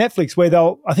almost like Netflix, where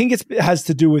I think it has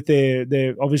to do with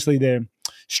their obviously their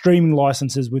streaming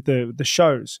licenses with the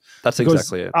shows. That's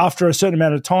exactly it. After a certain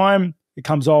amount of time, it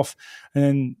comes off, and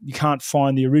then you can't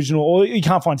find the original, or you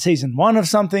can't find season 1 of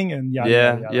something. And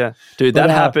yeah. Dude, that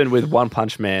happened with One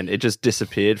Punch Man. It just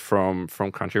disappeared from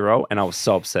Crunchyroll, and I was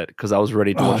so upset because I was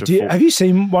ready to watch it. Have you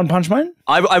seen One Punch Man?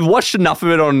 I've watched enough of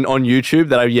it on YouTube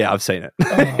that I've seen it.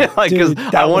 Because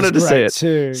I wanted to see it.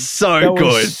 Too. So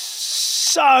good.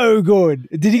 So good.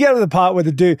 Did you get to the part where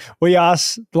the dude where you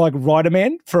asked Rider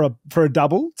Man for a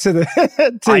double to the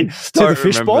to the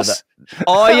fish boss? That.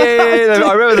 Oh yeah.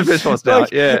 I remember the fish boss now.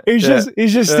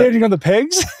 He's just standing on the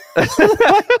pegs,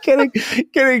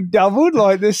 getting doubled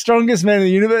like the strongest man in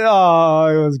the universe. Oh,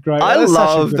 it was great. I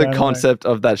love the concept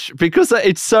of that because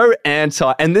it's so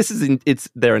anti, and this is it's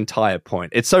their entire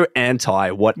point. It's so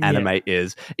anti what anime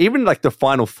is. Even like the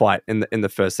final fight in the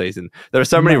first season, there are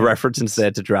so many references there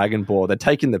to Dragon Ball. They're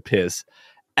taking the piss,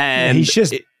 and he's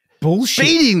just bullshit,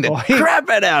 beating the crap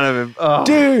out of him. Oh.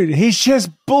 Dude, he's just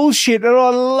bullshit, and I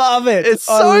love it. It's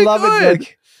so good.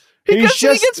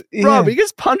 He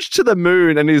gets punched to the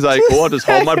moon, and he's like, "Oh, I'll just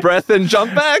hold my breath and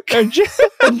jump back," and just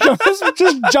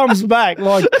jumps back.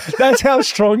 Like that's how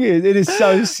strong he is. It is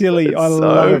so silly. I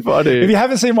love it. Funny. If you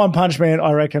haven't seen One Punch Man,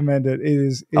 I recommend it. It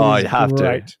is you have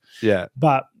great. To. Yeah,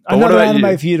 but another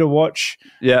anime for you to watch,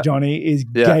 Johnny, is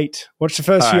Gate. Watch the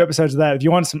first few episodes of that. If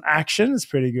you want some action, it's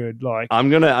pretty good. Like I'm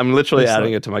literally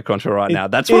adding it to my Crunchyroll right now.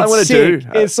 That's what I want to do.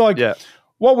 It's like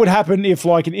what would happen if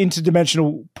like an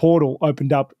interdimensional portal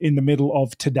opened up in the middle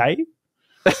of today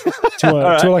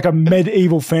to like a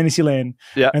medieval fantasy land,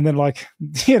 and then like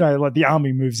the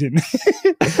army moves in,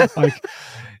 like.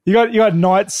 You got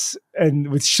knights and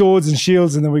with swords and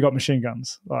shields, and then we got machine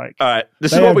guns. Like, all right,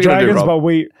 this is what we're gonna do, Rob. But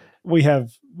we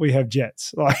have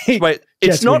jets. Like, wait,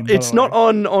 it's not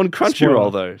on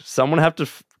Crunchyroll though. Someone have to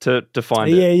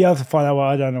find it. Yeah, you have to find that one.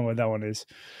 I don't know what that one is.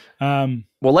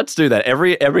 Well, let's do that.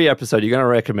 Every episode, you're going to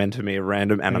recommend to me a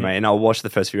random anime, and I'll watch the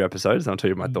first few episodes, and I'll tell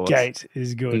you my thoughts. Gate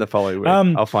is good. In the following week,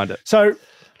 I'll find it. So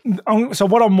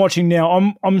what I'm watching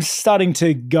now, I'm starting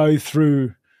to go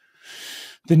through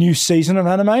the new season of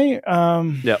anime.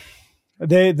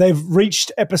 They've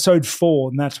reached episode 4,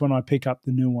 and that's when I pick up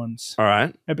the new ones. All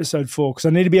right. Episode 4, because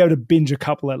I need to be able to binge a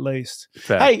couple at least.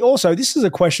 Fair. Hey, also, this is a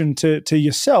question to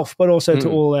yourself, but also to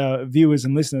all our viewers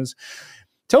and listeners.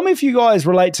 Tell me if you guys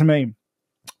relate to me.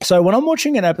 So when I'm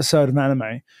watching an episode of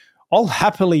anime, I'll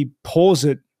happily pause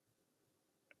it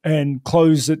and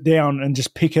close it down and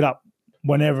just pick it up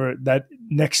whenever that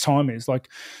next time is. Like,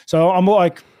 so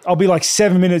I'll be like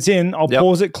 7 minutes in, I'll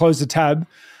pause it, close the tab,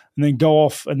 and then go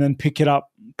off and then pick it up,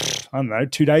 I don't know,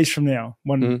 2 days from now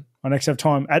when I next have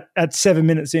time at 7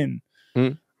 minutes in.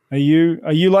 Are you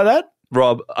like that?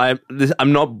 Rob,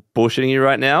 I'm not bullshitting you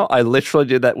right now. I literally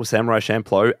did that with Samurai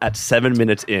Champloo at 7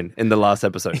 minutes in the last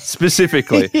episode,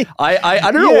 specifically. I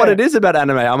don't know what it is about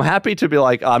anime. I'm happy to be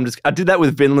like, I did that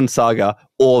with Vinland Saga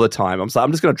all the time. I'm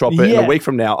just going to drop it, and a week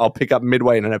from now, I'll pick up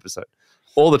midway in an episode.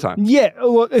 All the time. Yeah,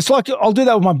 well, it's like I'll do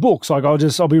that with my books. Like I'll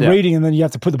be reading, and then you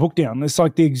have to put the book down. It's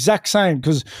like the exact same,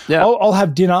 because I'll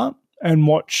have dinner and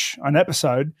watch an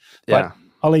episode, but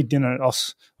I'll eat dinner.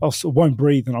 I won't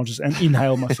breathe, and I'll just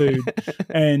inhale my food,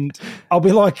 and I'll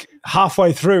be like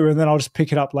halfway through, and then I'll just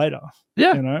pick it up later.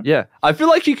 Yeah, you know? yeah. I feel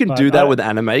like you can do that with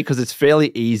anime because it's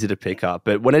fairly easy to pick up.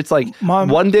 But when it's like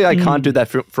one thing I can't do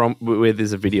that with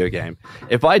is a video game.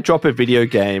 If I drop a video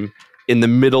game in the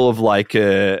middle of like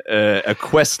a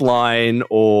quest line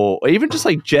or even just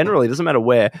like generally, it doesn't matter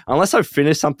where, unless I've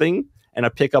finished something and I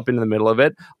pick up in the middle of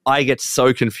it, I get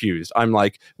so confused. I'm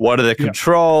like, what are the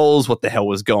controls? What the hell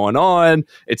was going on?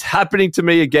 It's happening to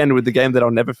me again with the game that I'll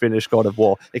never finish, God of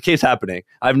War. It keeps happening.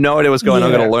 I have no idea what's going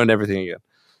on. I'm going to learn everything again.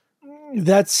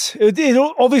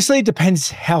 It obviously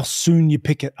depends how soon you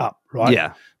pick it up, right?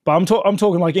 Yeah. But I'm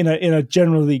talking like in a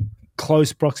generally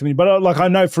close proximity. But like I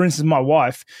know, for instance, my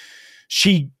wife,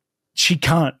 she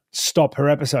can't stop her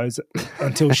episodes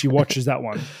until she watches that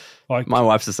one. Like my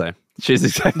wife's the same. She's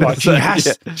exactly like the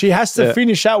same. she has to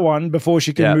finish that one before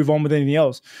she can move on with anything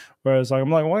else. Whereas like I'm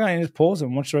like, why can't you just pause it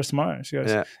and watch the rest tomorrow? She goes,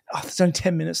 there's only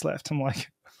 10 minutes left. I'm like,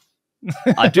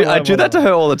 I do that to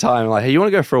her all the time. Like, hey, you want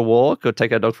to go for a walk or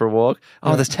take our dog for a walk?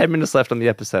 Oh, there's 10 minutes left on the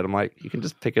episode. I'm like, you can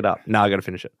just pick it up. No, I got to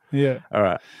finish it. Yeah. All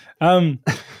right.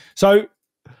 So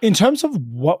in terms of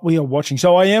what we are watching,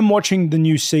 so I am watching the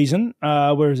new season.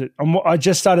 Where is it? I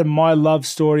just started My Love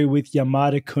Story with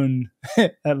Yamada-kun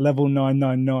at level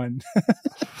 999.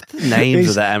 Names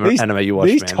of the anime you watch,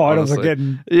 these man, titles honestly. are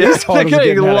getting they're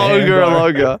getting longer and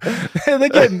longer.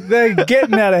 they're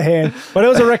getting out of hand. But it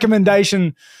was a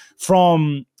recommendation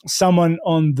from someone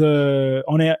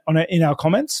in our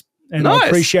comments, and I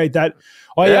appreciate that.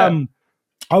 I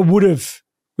would have.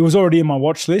 It was already in my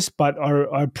watch list, but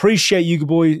I appreciate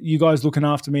you guys looking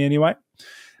after me anyway.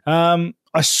 I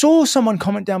saw someone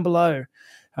comment down below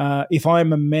if I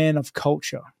am a man of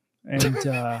culture, and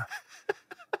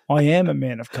I am a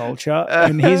man of culture.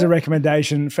 And here's a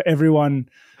recommendation for everyone,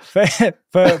 for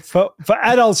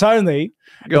adults only.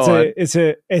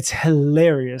 It's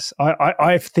hilarious.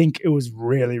 I think it was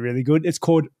really, really good. It's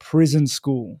called Prison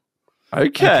School.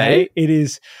 Okay. It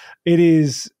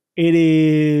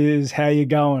is how you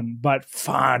going, but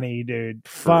funny, dude.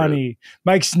 Funny.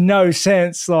 Makes no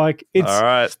sense. Like all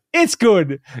right. It's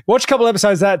good. Watch a couple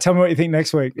episodes of that. Tell me what you think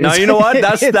next week. No, you know what?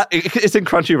 It's in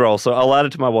Crunchyroll, so I'll add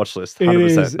it to my watch list.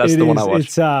 100%. That's the one I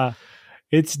watch.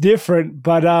 It's different,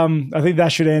 but I think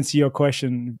that should answer your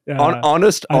question.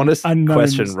 Honest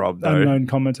question, Rob. Though, unknown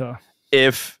commenter.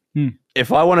 If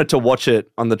I wanted to watch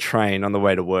it on the train on the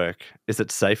way to work, is it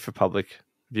safe for public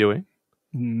viewing?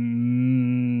 I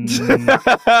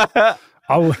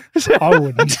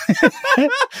wouldn't.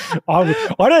 I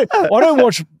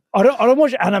don't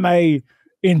watch anime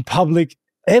in public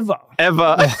ever.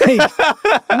 Ever,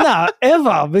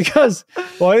 because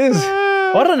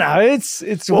I don't know. It's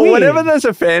weird. Whenever there's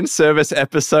a fan service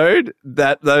episode,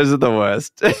 those are the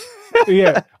worst.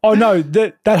 Yeah. Oh no,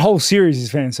 that whole series is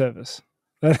fan service.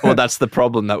 Well, that's the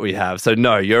problem that we have. So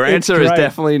no, your answer is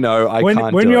definitely no.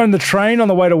 When you're on the train on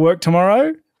the way to work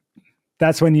tomorrow,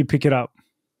 that's when you pick it up.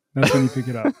 All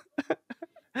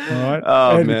right.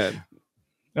 Oh man,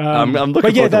 I'm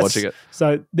looking forward to watching it.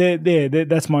 So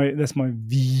that's my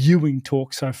viewing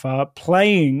talk so far.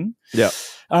 Playing. Yeah.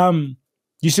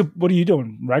 What are you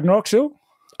doing? Ragnarok still?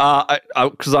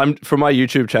 Because I'm for my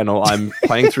YouTube channel, I'm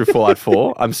playing through Fallout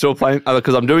 4. I'm still playing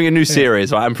because I'm doing a new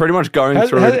series. Right? I'm pretty much going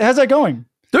through. How's that going?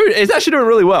 Dude, it's actually doing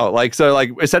really well.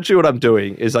 Essentially what I'm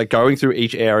doing is like going through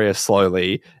each area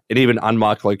slowly and even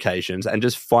unmarked locations and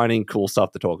just finding cool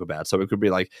stuff to talk about. So it could be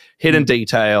like hidden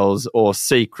details or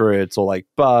secrets or like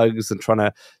bugs and trying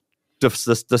to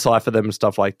decipher them and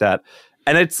stuff like that.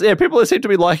 And people seem to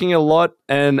be liking it a lot,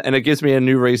 and it gives me a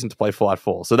new reason to play Fallout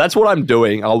 4. So that's what I'm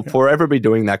doing. I'll forever be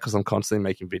doing that because I'm constantly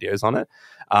making videos on it.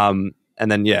 And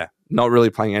then not really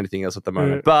playing anything else at the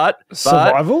moment. But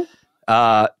survival?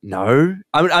 No.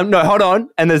 No, hold on.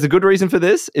 And there's a good reason for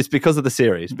this. It's because of the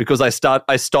series. Because I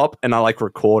stop and I like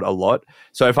record a lot.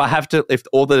 So if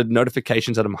all the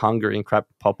notifications that I'm hungry and crap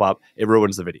pop up, it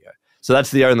ruins the video. So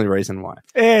that's the only reason why.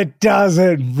 It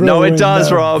doesn't ruin No, it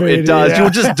does, Rob. Video. It does.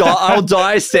 You'll just die. I'll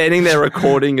die standing there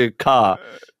recording a car.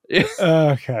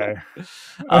 Okay.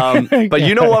 But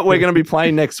you know what we're going to be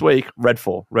playing next week?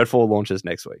 Redfall. Redfall launches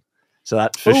next week. So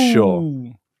that's for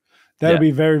sure. That'll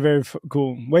be very, very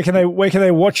cool. Where can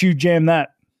they watch you jam that?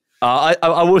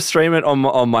 I will stream it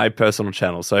on my personal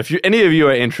channel. So if any of you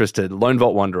are interested, Lone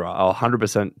Vault Wanderer, I'll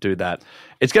 100% do that.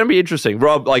 It's going to be interesting.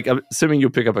 Rob, assuming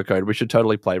you'll pick up a code, we should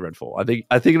totally play Redfall.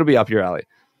 I think it'll be up your alley.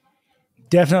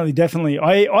 Definitely.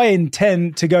 I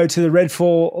intend to go to the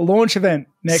Redfall launch event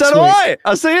next week. So do I.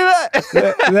 I'll see you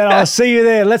there. Then I'll see you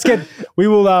there.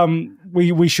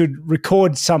 We should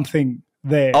record something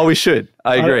there. Oh, we should.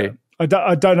 I agree.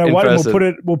 I don't know in what.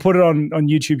 person. We'll put it on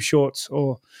YouTube Shorts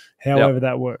or however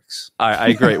that works. I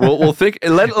agree. We'll think.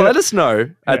 Let us know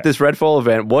at this Redfall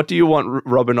event. What do you want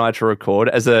Rob and I to record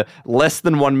as a less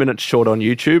than 1 minute short on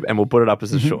YouTube, and we'll put it up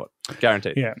as a short,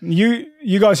 guaranteed. Yeah,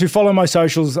 you guys who follow my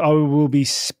socials, I will be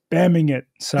spamming it.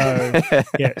 So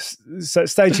yes, so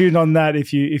stay tuned on that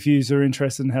if you are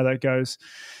interested in how that goes.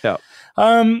 Yeah.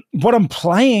 What I'm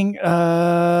playing.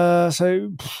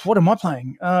 So what am I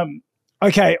playing?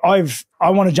 Okay, I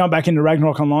want to jump back into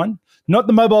Ragnarok Online. Not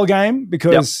the mobile game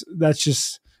because that's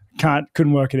just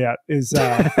couldn't work it out. Is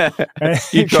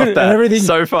you dropped that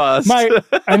so fast, mate?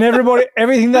 And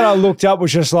everything that I looked up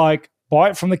was just like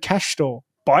buy it from the cash store.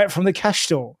 Buy it from the cash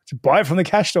store. Buy it from the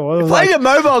cash store. Play a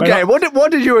mobile game.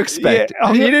 What did you expect? Yeah,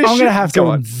 I'm going to have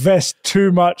to invest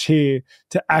too much here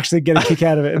to actually get a kick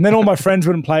out of it. And then all my friends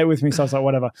wouldn't play it with me, so I was like,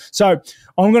 whatever. So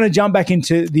I'm going to jump back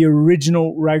into the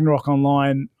original Ragnarok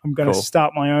Online. I'm going to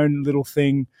start my own little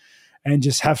thing and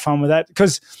just have fun with that.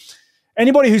 Because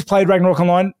anybody who's played Ragnarok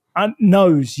Online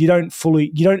knows you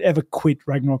don't ever quit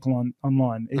Ragnarok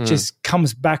Online. It just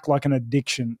comes back like an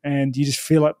addiction, and you just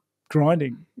feel like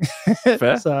grinding.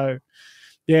 Fair. So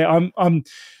yeah,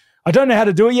 I don't know how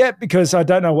to do it yet because I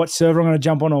don't know what server I'm going to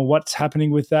jump on or what's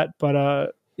happening with that.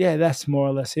 But yeah, that's more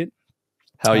or less it.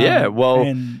 Hell yeah. Well,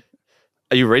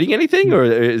 are you reading anything or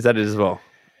is that it as well?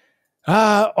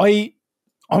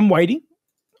 I'm waiting.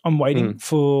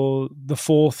 For the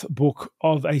fourth book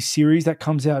of a series that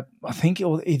comes out, I think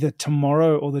either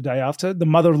tomorrow or the day after. The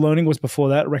Mother of Learning was before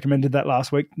that. Recommended that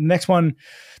last week. Next one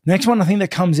I think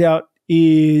that comes out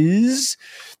it's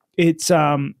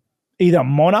either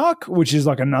Monarch, which is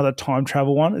like another time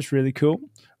travel one. It's really cool.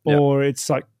 Or it's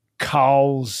like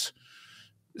Carl's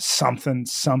something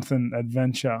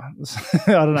adventure.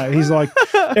 I don't know. He's like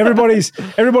everybody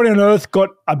on Earth got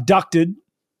abducted.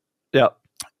 Yep.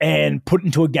 And put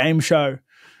into a game show,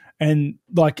 and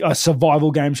like a survival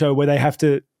game show where they have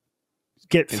to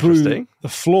get through the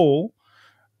floor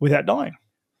without dying.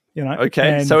 You know?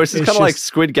 Okay, and so it's kind of like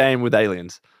Squid Game with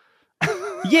aliens.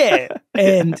 Yeah,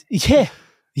 and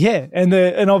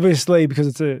and obviously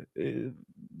because it's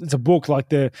a book, like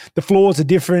the floors are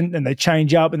different and they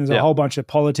change up, and there's a whole bunch of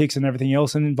politics and everything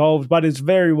else involved. But it's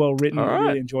very well written. I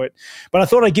really enjoy it. But I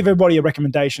thought I'd give everybody a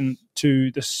recommendation to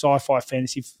the sci-fi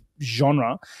fantasy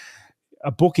genre.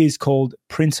 A book is called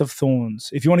Prince of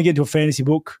Thorns. If you want to get into a fantasy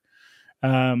book,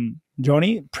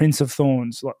 Jonny, Prince of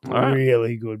Thorns, like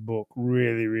really good book,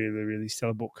 really, really, really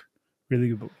stellar book, really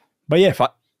good book. But yeah,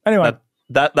 anyway.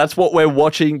 That's what we're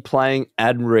watching, playing,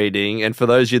 and reading. And for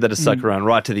those of you that have stuck around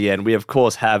right to the end, we, of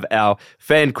course, have our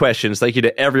fan questions. Thank you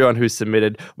to everyone who's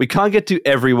submitted. We can't get to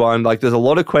everyone. Like, there's a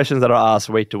lot of questions that are asked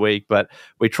week to week, but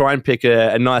we try and pick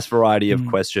a nice variety of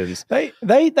questions. They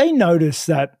notice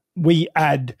that we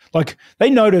add, like, they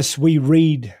notice we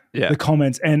read the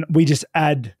comments and we just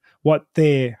add what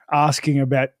they're asking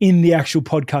about in the actual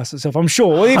podcast itself. I'm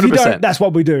sure. If 100%. You don't, that's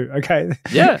what we do, okay?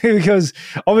 Yeah. Because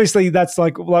obviously that's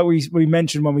like we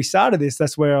mentioned when we started this,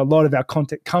 that's where a lot of our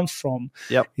content comes from.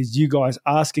 Yep. Is you guys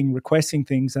asking, requesting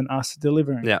things and us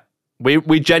delivering. Yeah.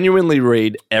 We genuinely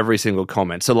read every single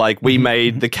comment. So like we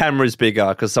made the cameras bigger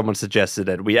because someone suggested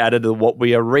it. We added what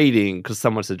we are reading because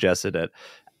someone suggested it.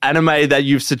 Anime that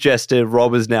you've suggested,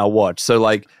 Rob has now watched. So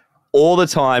like all the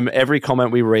time, every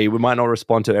comment we read, we might not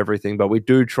respond to everything, but we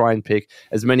do try and pick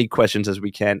as many questions as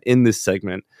we can in this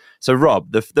segment. So,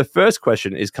 Rob, the first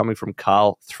question is coming from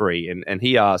Carl3, and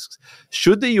he asks,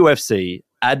 should the UFC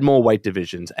add more weight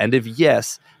divisions? And if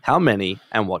yes, how many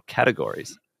and what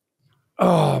categories?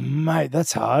 Oh, mate,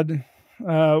 that's hard.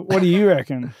 What do you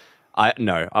reckon?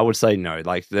 I would say no.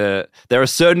 Like there are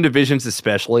certain divisions,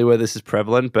 especially where this is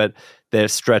prevalent, but they're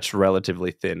stretched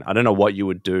relatively thin. I don't know what you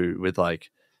would do with like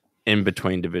in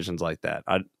between divisions like that.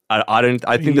 I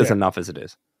think there's enough as it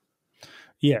is.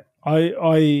 Yeah,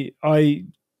 I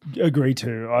agree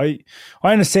too. I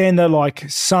understand that like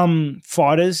some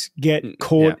fighters get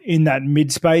caught in that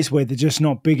mid space where they're just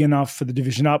not big enough for the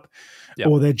division up,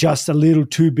 or they're just a little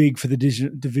too big for the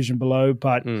division below.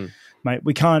 But mate,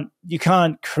 you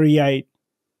can't create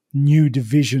new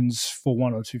divisions for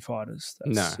one or two fighters.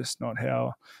 That's just not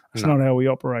how. That's not how we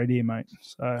operate here, mate.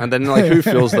 So. And then, like, who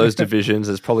fills those divisions?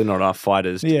 There's probably not enough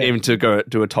fighters even to go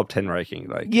do a top 10 ranking.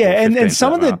 Like, and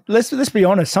some of the let's be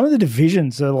honest, some of the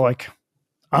divisions are like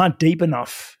aren't deep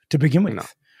enough to begin with.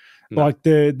 No. Like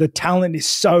the talent is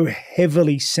so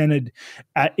heavily centered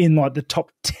in like the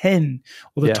top 10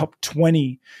 or the top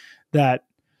 20 that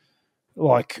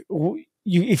like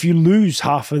if you lose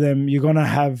half of them, you're gonna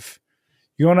have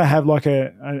You want to have like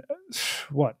a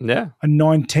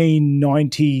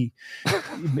 1990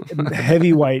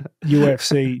 heavyweight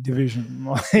UFC division.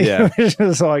 It's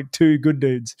just like two good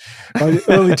dudes. Like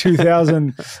early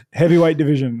 2000 heavyweight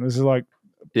division. This is like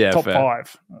top fair.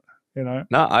 5. You know?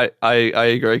 No, I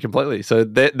agree completely. So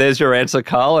there's your answer,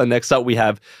 Carl. And next up we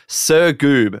have Sir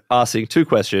Goob asking 2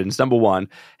 questions. Number 1,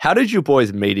 how did you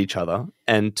boys meet each other?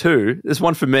 And 2, this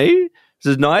one for me.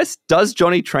 This is nice. Does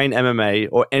Jonny train MMA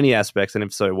or any aspects? And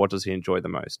if so, what does he enjoy the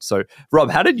most? So,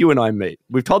 Rob, how did you and I meet?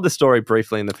 We've told the story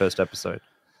briefly in the first episode.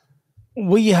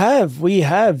 We have. We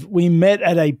met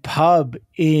at a pub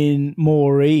in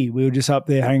Moree. We were just up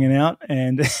there hanging out,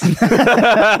 and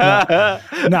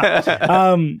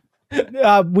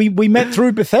we met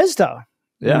through Bethesda.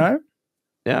 Yeah. You know?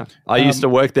 Yeah. I used to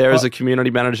work there as a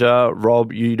community manager.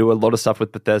 Rob, you do a lot of stuff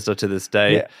with Bethesda to this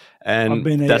day. Yeah. And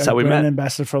that's how we met. I've been an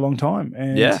ambassador for a long time.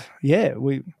 And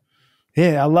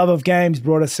our love of games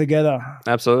brought us together.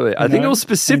 Absolutely. I think it was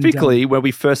specifically when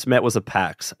we first met was a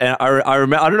PAX. And I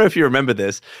remember, I don't know if you remember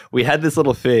this. We had this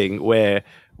little thing where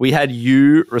we had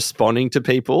you responding to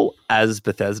people as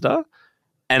Bethesda.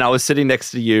 And I was sitting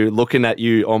next to you, looking at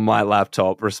you on my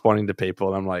laptop, responding to people.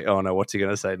 And I'm like, oh no, what's he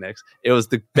going to say next? It was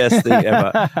the best thing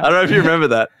ever. I don't know if you remember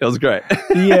that. It was great.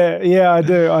 Yeah, I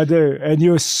do. And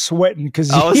you were sweating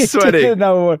because I was sweating. Didn't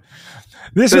know what.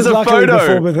 This was luckily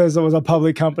before Bethesda was a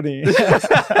public company.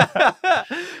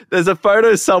 There's a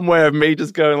photo somewhere of me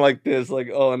just going like this, like,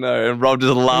 oh no, and Rob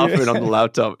just laughing on the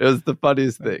laptop. It was the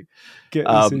funniest thing. Get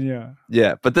this in, yeah.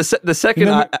 Yeah, but the second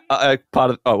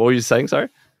part of... Oh, what were you saying, sorry?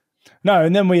 No,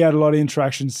 and then we had a lot of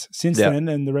interactions since then,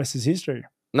 and the rest is history.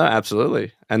 No,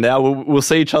 absolutely. And now we'll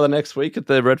see each other next week at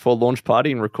the Redfall launch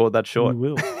party and record that short.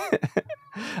 We will.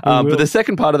 But the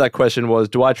second part of that question was,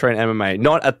 do I train MMA?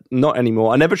 Not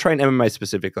anymore. I never trained MMA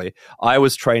specifically. I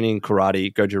was training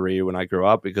karate, Goju-Ryu when I grew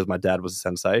up because my dad was a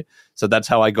sensei. So that's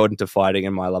how I got into fighting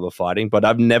and my love of fighting. But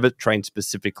I've never trained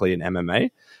specifically in MMA.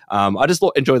 I just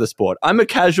enjoy the sport. I'm a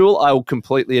casual. I will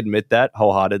completely admit that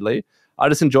wholeheartedly. I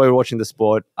just enjoy watching the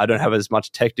sport. I don't have as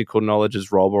much technical knowledge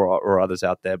as Rob or others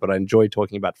out there, but I enjoy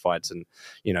talking about fights and,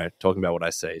 talking about what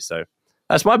I see. So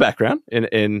that's my background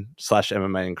in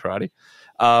 /MMA and karate.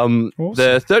 Awesome.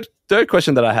 The third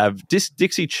question that I have,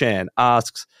 Dixie Chan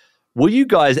asks, will you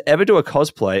guys ever do a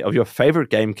cosplay of your favorite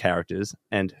game characters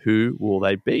and who will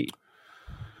they be?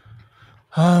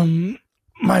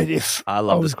 Mate, if I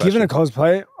was given a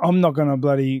cosplay, I'm not going to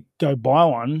bloody go buy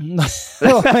one.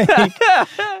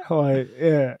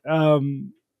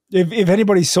 If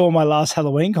anybody saw my last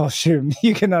Halloween costume,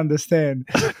 you can understand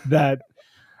that.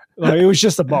 It was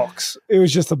just a box. I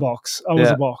was a box.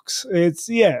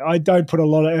 I don't put a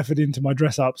lot of effort into my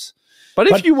dress ups. But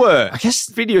if you were, I guess,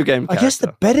 video game character. I guess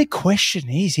the better question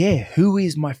is, who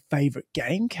is my favorite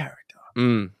game character?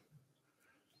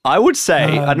 I would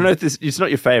say, I don't know if it's not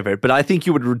your favorite, but I think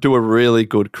you would do a really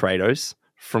good Kratos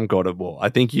from God of War. I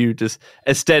think you just,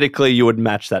 aesthetically, you would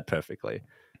match that perfectly.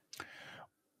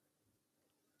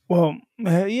 Well,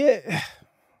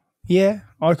 yeah,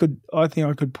 I think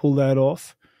I could pull that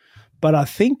off. But I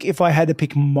think if I had to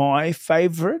pick my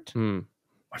favorite,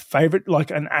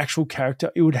 like an actual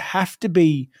character, it would have to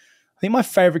be, I think my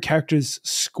favorite character is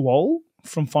Squall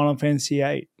from Final Fantasy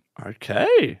VIII.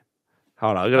 Okay.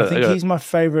 Hold on, I think he's my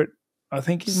favorite. I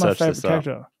think he's my favorite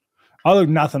character. I look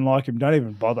nothing like him. Don't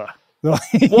even bother.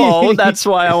 Well, that's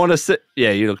why I want to sit. Yeah,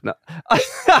 you look.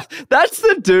 That's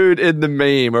the dude in the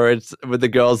meme where it's with the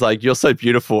girls like, "You're so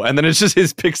beautiful," and then it's just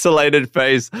his pixelated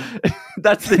face.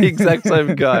 That's the exact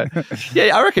same guy.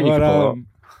 Yeah, I reckon you can pull him.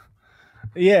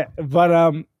 Yeah,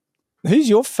 but who's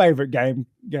your favorite game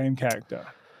character?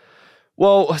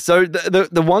 Well, so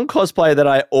the one cosplay that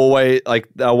I always I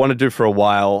want to do for a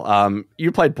while.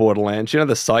 You played Borderlands, the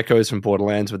psychos from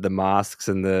Borderlands with the masks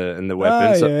and the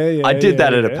weapons. I did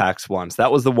that at a PAX once.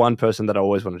 That was the one person that I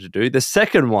always wanted to do. The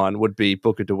second one would be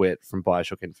Booker DeWitt from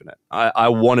BioShock Infinite. I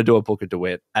want to do a Booker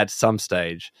DeWitt at some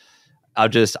stage. I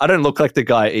don't look like the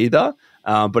guy either,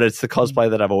 but it's the cosplay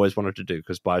that I've always wanted to do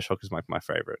because BioShock is my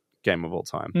favorite game of all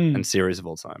time and series of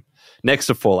all time, next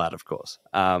to Fallout, of course.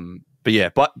 But yeah,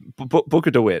 Booker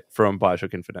DeWitt from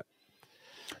BioShock Infinite.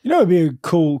 It would be a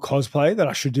cool cosplay that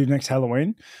I should do next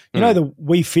Halloween. The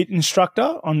Wii Fit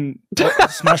instructor on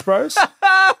Smash Bros.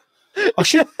 I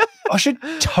should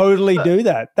totally do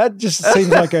that. That just seems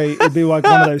like it'd be like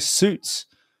one of those suits.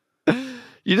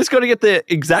 You just got to get the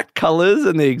exact colors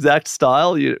and the exact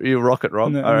style. You rock it,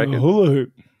 Rob. I reckon. Hula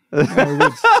hoop.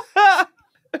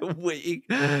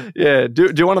 Yeah,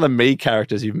 do one of the me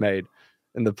characters you've made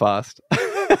in the past.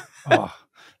 Oh,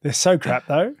 they're so crap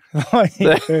though.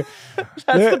 They're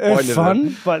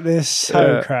fun, but they're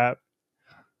so crap.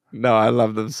 No, I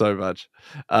love them so much.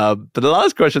 But the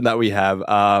last question that we have,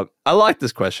 I like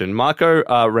this question. Marco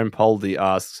Rempoldi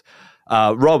asks,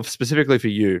 Rob, specifically for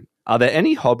you, are there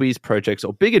any hobbies, projects,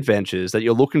 or big adventures that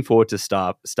you're looking forward to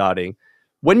starting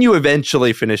when you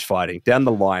eventually finish fighting down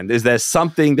the line? Is there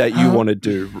something that you want to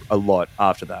do a lot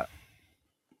after that?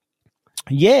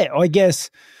 Yeah, I guess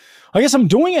I'm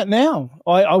doing it now.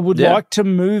 I would like to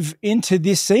move into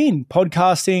this scene,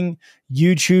 podcasting,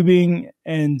 YouTubing,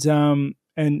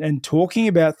 and talking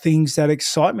about things that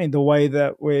excite me the way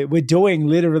that we're doing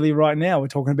literally right now. We're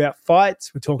talking about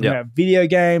fights, we're talking about video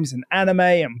games and anime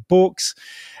and books.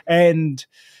 And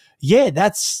yeah,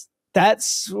 that's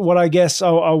what I guess I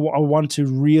want to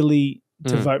really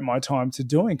devote my time to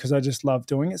doing, because I just love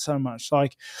doing it so much.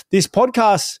 Like this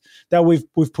podcast that we've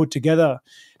put together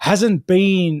hasn't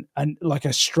been a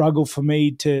struggle for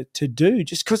me to do,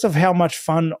 just because of how much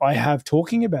fun I have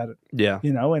talking about it. Yeah,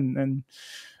 you know, and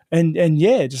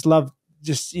yeah, just love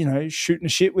shooting the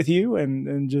shit with you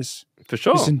and just for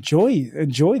sure just enjoy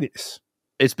this.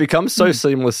 It's become so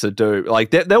seamless to do.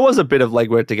 Like there was a bit of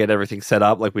legwork to get everything set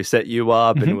up. Like we set you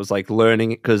up and it was like learning,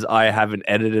 because I haven't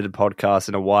edited a podcast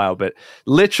in a while, but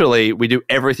literally we do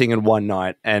everything in one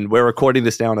night, and we're recording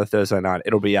this now on a Thursday night.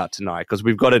 It'll be out tonight because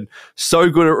we've got it so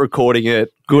good at recording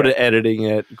it, good at editing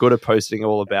it, good at posting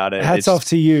all about it. Hats off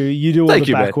to you. You do all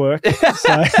the back work.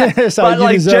 So but you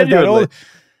like deserve genuinely. that.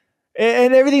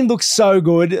 And everything looks so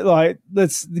good. Like,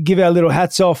 let's give our little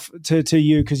hats off to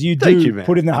you, because you do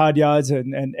put in the hard yards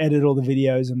and edit all the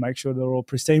videos and make sure they're all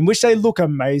pristine, which they look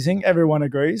amazing. Everyone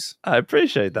agrees. I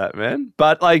appreciate that, man.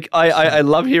 But like, I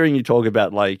love hearing you talk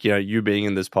about like, you know, you being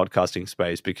in this podcasting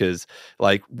space, because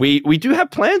like we do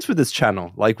have plans for this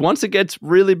channel. Like once it gets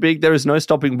really big, there is no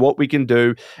stopping what we can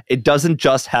do. It doesn't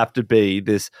just have to be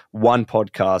this one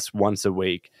podcast once a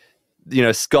week. You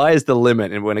know, sky is the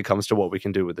limit, and when it comes to what we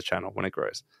can do with the channel when it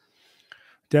grows.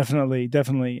 Definitely.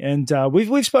 And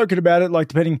we've spoken about it, like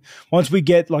depending, once we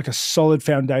get like a solid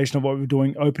foundation of what we're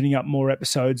doing, opening up more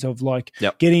episodes of like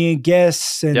getting in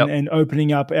guests and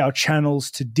opening up our channels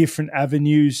to different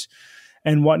avenues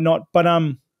and whatnot. But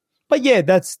yeah,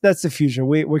 that's the future.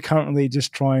 We're currently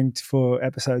just trying for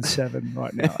episode 7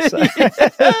 right now. So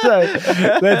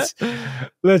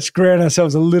let's ground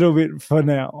ourselves a little bit for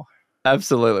now.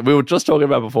 Absolutely. We were just talking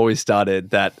about before we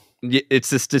started that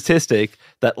it's a statistic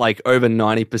that like over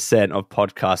 90% of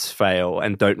podcasts fail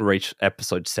and don't reach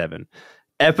episode 7.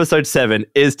 Episode 7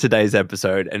 is today's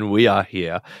episode, and we are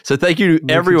here. So thank you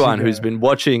to everyone who's been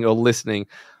watching or listening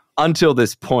until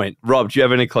this point. Rob, do you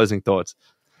have any closing thoughts?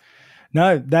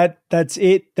 No, that's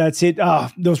it. There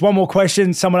was one more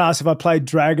question. Someone asked if I played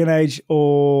Dragon Age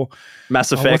or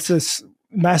Mass Effect. What's this?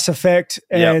 Mass Effect.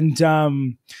 And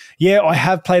I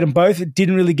have played them both. It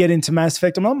didn't really get into Mass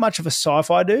Effect. I'm not much of a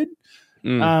sci-fi dude.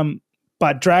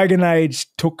 But Dragon Age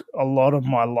took a lot of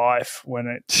my life when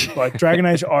it, like Dragon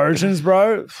Age Origins,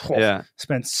 bro.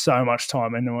 Spent so much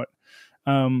time into it.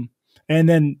 And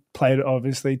then played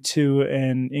obviously 2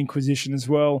 and Inquisition as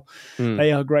well.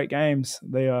 They are great games.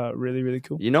 They are really, really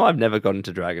cool. You know, I've never gotten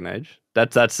to Dragon Age.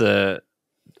 That's a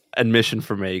admission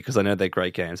for me, because I know they're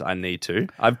great games. I need to.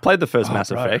 I've played the first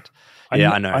Mass Effect. I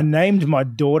know. I named my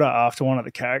daughter after one of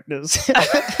the characters.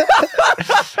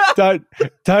 Don't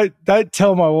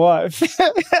tell my wife. My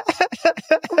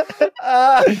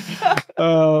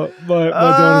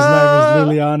daughter's name is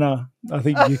Liliana. I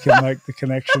think you can make the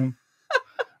connection.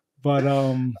 But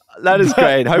that is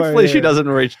great. Hopefully she doesn't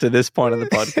reach to this point of the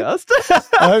podcast.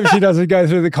 I hope she doesn't go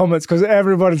through the comments, because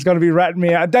everybody's going to be ratting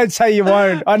me out. Don't say you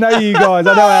won't. I know you guys.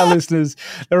 I know our listeners.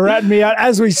 They're ratting me out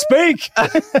as we speak.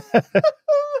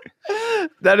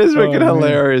 That is freaking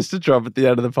hilarious to drop at the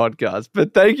end of the podcast.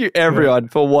 But thank you everyone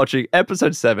for watching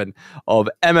episode 7 of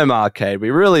MMArcade.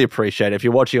 We really appreciate it. If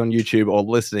you're watching on YouTube or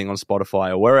listening on Spotify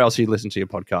or where else you listen to your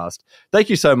podcast, thank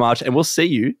you so much. And we'll see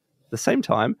you the same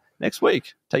time next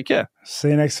week. Take care. See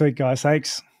you next week, guys.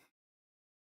 Thanks.